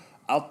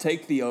 I'll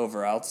take the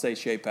over. I'll say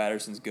Shea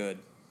Patterson's good.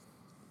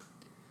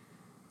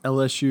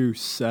 LSU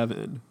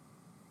 7.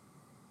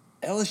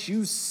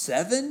 LSU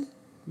 7?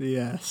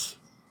 Yes.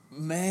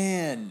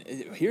 Man,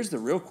 here's the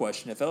real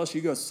question. If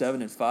LSU goes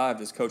 7-5,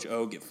 does Coach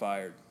O get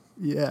fired?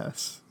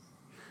 Yes.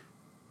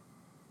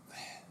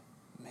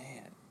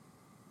 Man.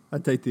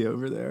 I'd take the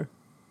over there.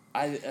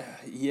 I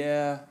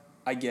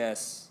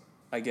guess.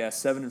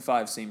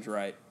 7-5 seems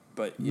right.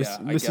 But yeah,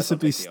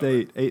 Mississippi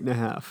State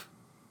 8.5.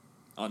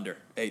 Under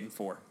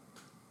 8-4.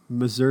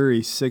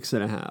 Missouri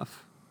 6.5.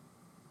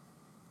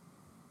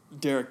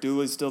 Derek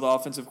Dooley's still the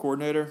offensive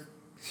coordinator?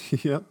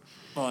 Yep.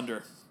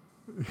 Under.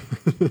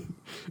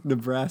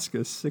 Nebraska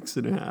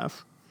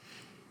 6.5.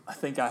 I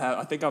think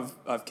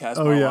I've cast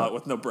my lot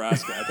with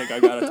Nebraska. I think I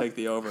got to take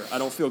the over. I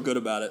don't feel good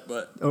about it,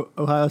 but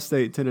Ohio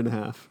State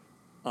 10.5.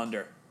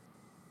 Under.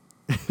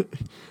 I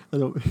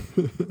don't.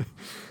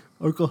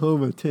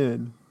 Oklahoma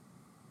 10.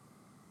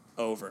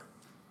 Over.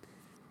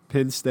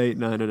 Penn State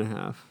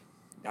 9.5.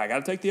 I got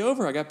to take the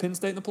over. I got Penn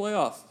State in the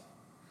playoff.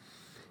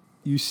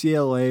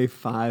 UCLA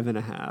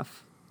 5.5.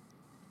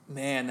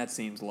 Man, that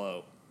seems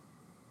low.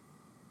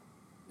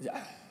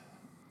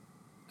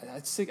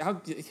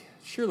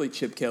 Surely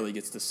Chip Kelly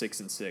gets to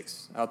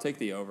 6-6. I'll take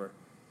the over.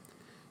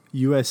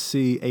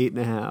 USC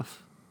 8.5.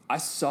 I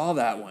saw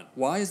that one.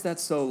 Why is that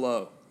so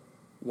low?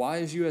 Why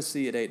is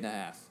USC at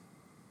 8.5?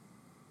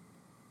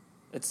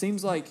 It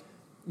seems like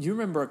you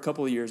remember a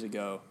couple of years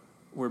ago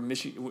where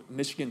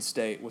Michigan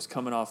State was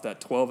coming off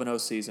that 12-0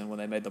 season when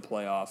they made the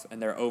playoff,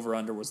 and their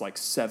over-under was like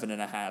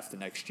 7.5 the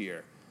next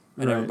year.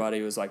 And Right.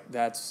 everybody was like,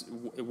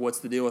 what's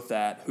the deal with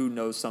that? Who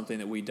knows something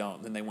that we don't?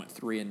 And then they went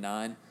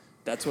 3-9.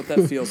 That's what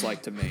that feels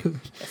like to me.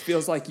 It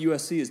feels like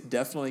USC is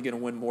definitely going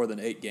to win more than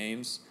 8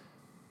 games.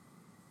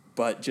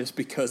 But just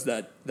because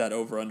that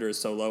over-under is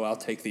so low, I'll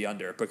take the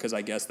under because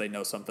I guess they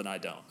know something I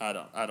don't. I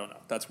don't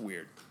know. That's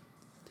weird.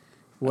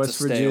 West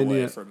That's a stay away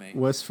Virginia. for me.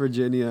 West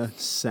Virginia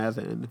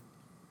 7.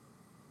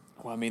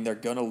 Well, I mean, they're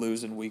going to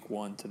lose in week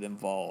 1 to them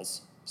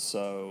Vols.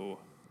 So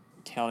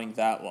counting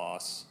that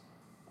loss,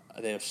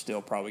 they're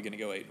still probably going to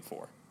go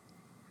 8-4.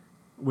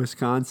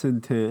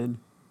 Wisconsin 10.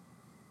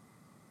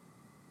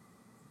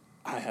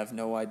 I have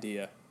no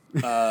idea.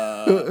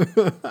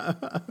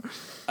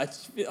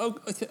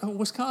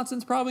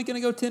 Wisconsin's probably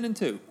going to go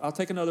 10-2. I'll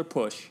take another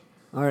push.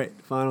 All right,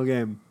 final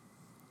game.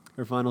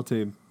 Or final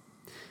team.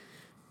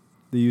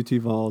 The UT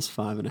Vols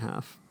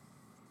 5.5.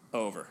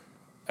 Over.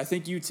 I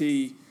think UT.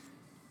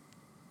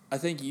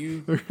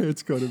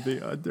 It's going to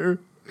be under.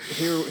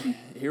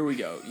 Here we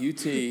go.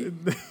 UT.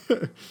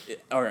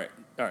 All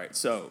right.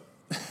 So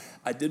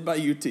I did my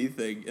UT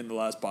thing in the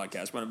last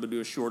podcast, but I'm going to do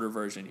a shorter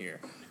version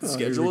here. The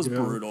schedule is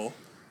brutal.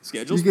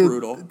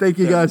 Brutal. Thank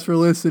you guys for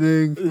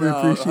listening. We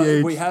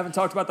appreciate. We haven't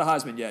talked about the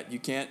Heisman yet. You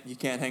can't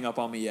hang up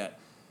on me yet.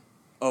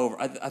 Over.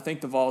 I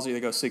think the Vols either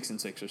go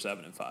 6-6 or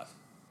 7-5.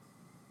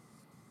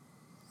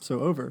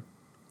 So over.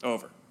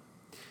 Over.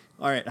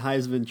 All right,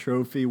 Heisman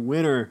Trophy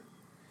winner.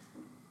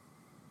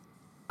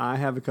 I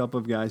have a couple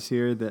of guys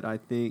here that I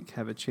think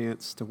have a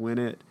chance to win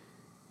it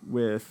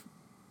with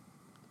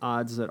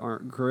odds that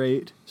aren't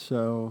great.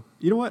 So,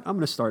 you know what? I'm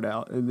going to start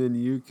out, and then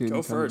you can go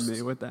come first. with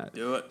me with that.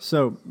 Do it.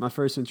 So, my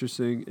first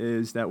interesting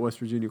is that West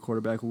Virginia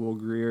quarterback, Will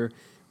Grier,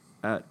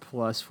 at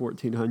plus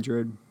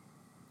 1,400.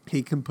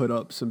 He can put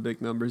up some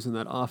big numbers in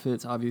that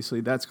offense.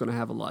 Obviously, that's going to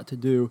have a lot to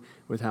do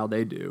with how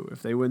they do.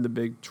 If they win the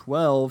Big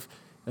 12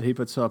 and he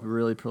puts up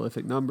really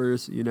prolific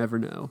numbers, you never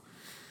know.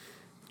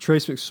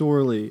 Trace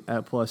McSorley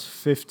at plus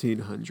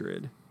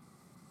 1,500.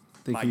 I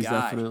think he's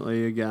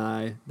definitely a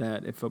guy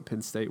that if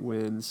Penn State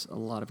wins a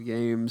lot of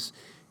games,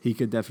 he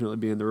could definitely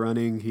be in the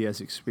running. He has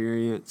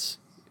experience.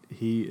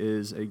 He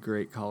is a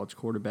great college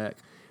quarterback.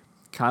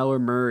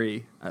 Kyler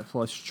Murray at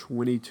plus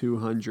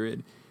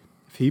 2,200.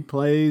 If he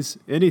plays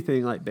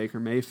anything like Baker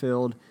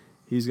Mayfield,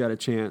 he's got a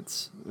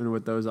chance. And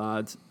with those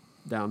odds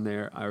down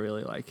there, I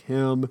really like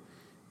him.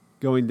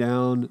 Going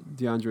down,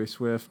 DeAndre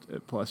Swift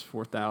at plus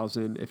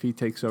 4,000. If he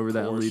takes over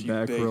that lead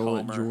back role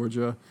at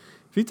Georgia.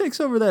 If he takes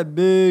over that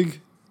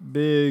big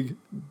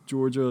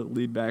Georgia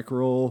lead back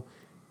role,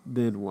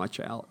 then watch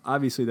out.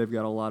 Obviously, they've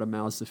got a lot of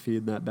mouths to feed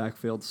in that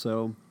backfield,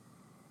 so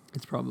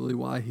it's probably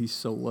why he's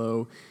so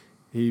low.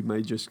 He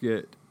may just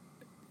get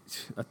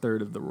a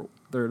third of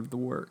the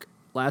work.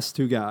 Last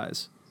two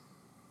guys,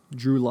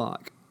 Drew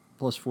Lock,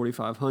 plus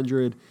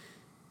 4,500.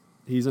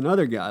 He's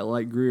another guy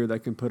like Grier that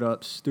can put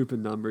up stupid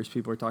numbers.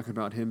 People are talking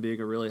about him being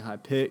a really high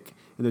pick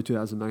in the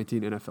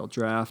 2019 NFL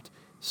Draft.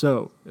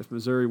 So if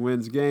Missouri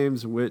wins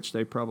games, which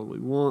they probably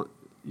won't,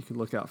 you can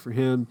look out for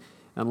him.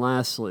 And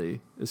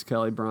lastly is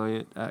Kelly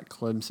Bryant at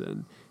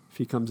Clemson. If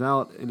he comes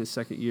out in his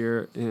second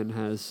year and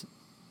has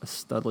a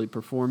studly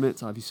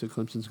performance, obviously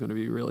Clemson's going to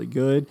be really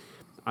good.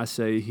 I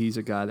say he's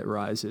a guy that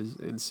rises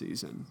in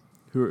season.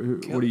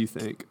 What do you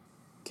think?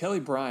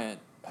 Kelly Bryant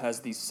has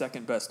the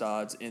second best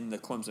odds in the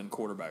Clemson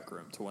quarterback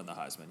room to win the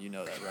Heisman. You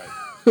know that,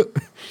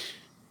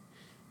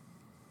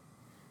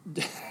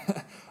 right?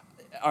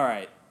 All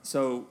right.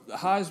 So the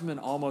Heisman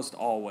almost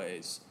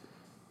always,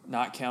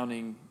 not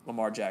counting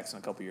Lamar Jackson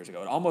a couple years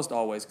ago, it almost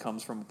always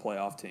comes from a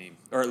playoff team,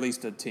 or at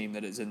least a team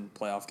that is in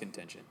playoff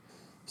contention.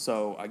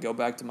 So I go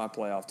back to my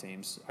playoff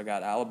teams. I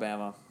got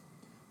Alabama.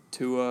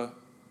 Tua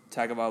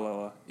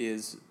Tagovailoa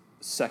is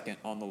second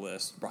on the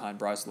list behind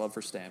Bryce Love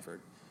for Stanford,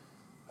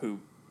 who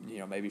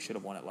maybe should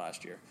have won it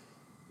last year.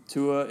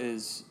 Tua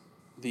is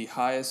the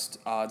highest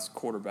odds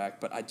quarterback,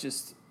 but I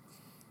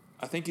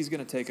think he's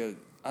going to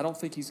I don't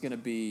think he's going to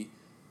be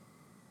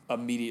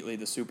immediately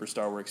the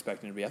superstar we're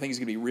expecting him to be. I think he's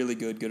going to be really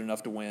good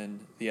enough to win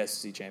the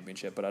SEC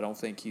championship, but I don't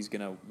think he's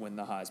going to win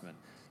the Heisman.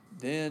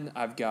 Then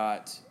I'm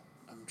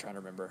trying to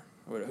remember.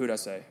 Who did I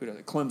say?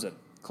 Clemson.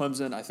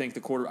 Clemson, I think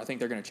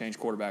they're going to change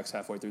quarterbacks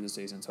halfway through the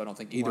season, so I don't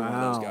think either one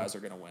of those guys are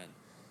going to win.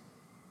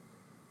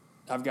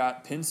 I've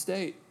got Penn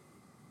State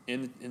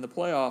in the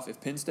playoff. If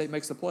Penn State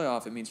makes the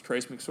playoff, it means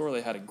Trace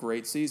McSorley had a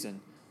great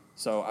season.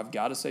 So I've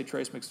got to say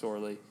Trace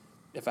McSorley.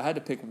 If I had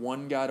to pick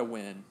one guy to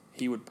win,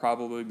 he would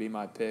probably be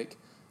my pick.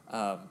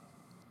 And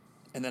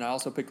then I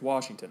also picked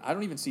Washington. I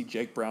don't even see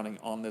Jake Browning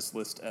on this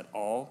list at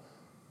all.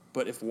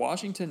 But if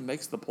Washington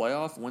makes the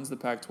playoff, wins the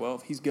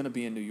Pac-12, he's going to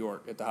be in New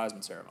York at the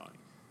Heisman ceremony.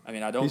 I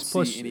mean, I don't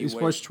see any way. He's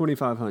plus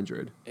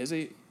 2,500. Is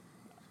he?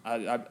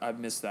 I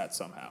missed that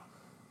somehow.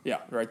 Yeah,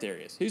 right there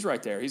he is. He's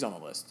right there. He's on the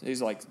list.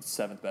 He's like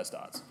seventh best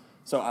odds.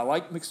 So I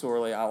like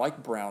McSorley. I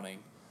like Browning.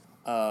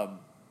 I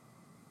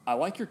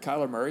like your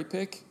Kyler Murray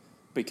pick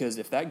because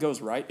if that goes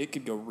right, it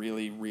could go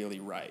really, really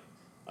right.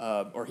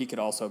 Or he could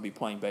also be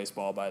playing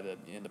baseball by the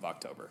end of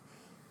October.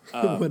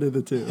 One of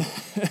the two.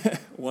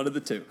 One of the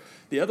two.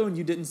 The other one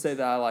you didn't say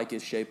that I like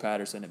is Shea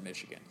Patterson at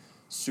Michigan.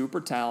 Super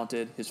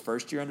talented. His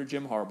first year under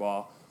Jim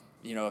Harbaugh.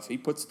 If he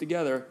puts it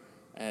together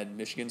and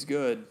Michigan's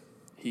good,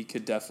 he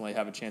could definitely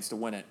have a chance to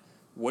win it.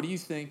 What do you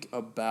think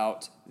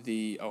about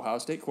the Ohio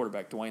State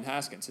quarterback, Dwayne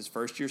Haskins? His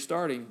first year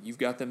starting, you've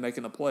got them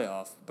making the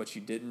playoff, but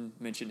you didn't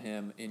mention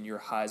him in your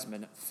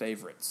Heisman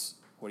favorites.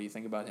 What do you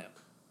think about him?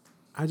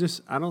 I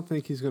don't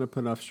think he's going to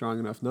put up strong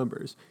enough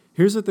numbers.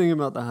 Here's the thing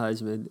about the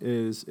Heisman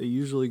is it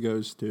usually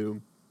goes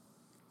to,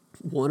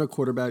 one, a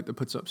quarterback that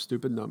puts up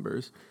stupid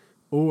numbers,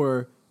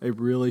 or a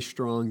really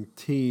strong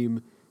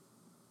team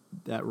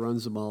that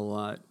runs the ball a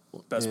lot.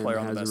 Best player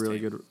on the best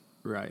team.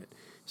 Right.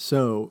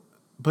 So,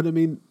 but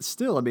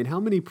how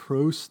many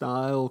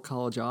pro-style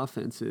college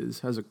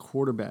offenses has a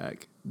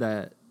quarterback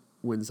that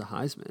wins the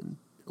Heisman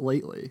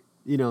lately?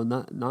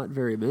 Not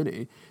very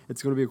many.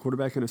 It's going to be a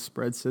quarterback in a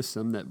spread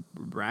system that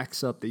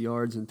racks up the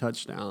yards and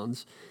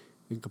touchdowns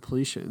and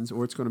completions,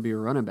 or it's going to be a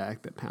running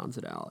back that pounds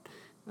it out.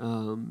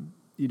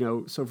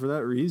 So for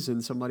that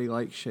reason, somebody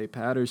like Shea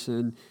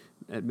Patterson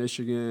at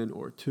Michigan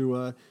or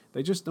Tua,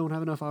 they just don't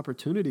have enough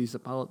opportunities to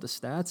pile up the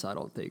stats, I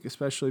don't think,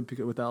 especially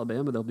because with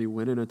Alabama, they'll be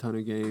winning a ton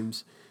of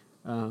games,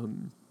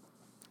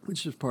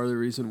 which is part of the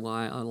reason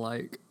why I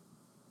like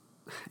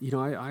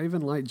I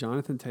even like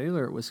Jonathan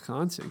Taylor at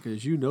Wisconsin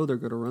because they're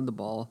going to run the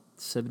ball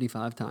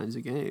 75 times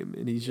a game,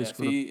 and he's just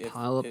going to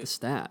pile up the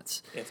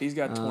stats. If he's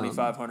got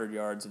 2,500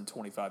 yards and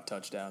 25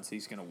 touchdowns,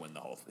 he's going to win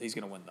He's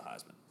going to win the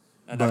Heisman,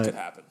 and that could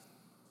happen.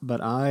 But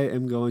I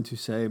am going to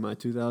say my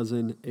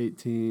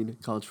 2018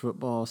 college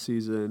football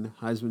season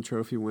Heisman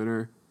Trophy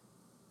winner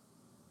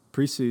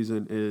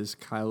preseason is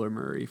Kyler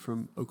Murray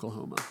from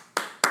Oklahoma.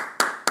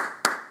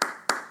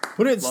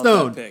 Put it in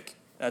stone. That pick.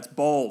 That's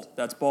bold.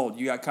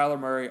 You got Kyler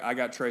Murray. I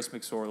got Trace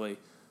McSorley.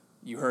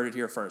 You heard it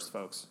here first,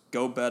 folks.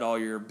 Go bet all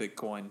your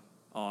Bitcoin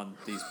on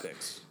these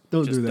picks.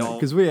 Don't do that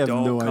because we have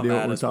no idea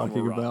what we're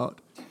talking about.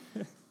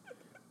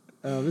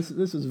 This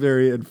is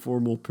very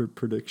informal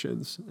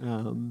predictions.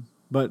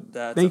 But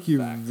thank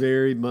you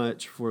very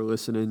much for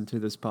listening to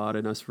this pod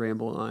and us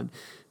ramble on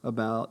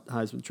about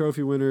Heisman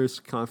Trophy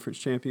winners, conference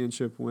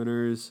championship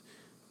winners,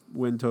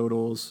 win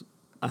totals.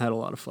 I had a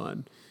lot of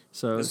fun.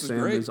 So,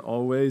 Sam, as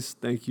always,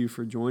 thank you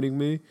for joining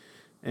me.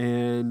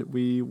 And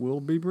we will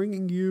be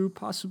bringing you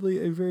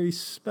possibly a very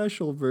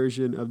special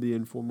version of the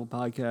Informal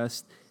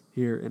Podcast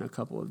here in a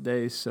couple of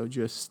days. So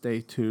just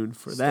stay tuned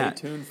for that.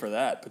 Stay tuned for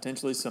that.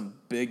 Potentially some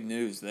big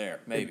news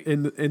there, maybe.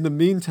 In the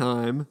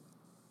meantime,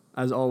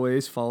 as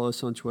always, follow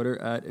us on Twitter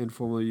at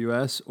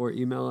InformalUS or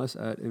email us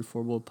at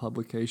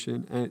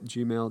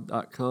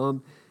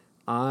informalpublication@gmail.com.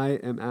 I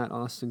am at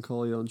Austin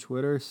Coley on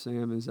Twitter.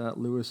 Sam is at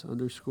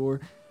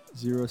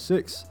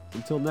Lewis_06.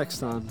 Until next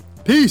time,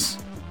 peace!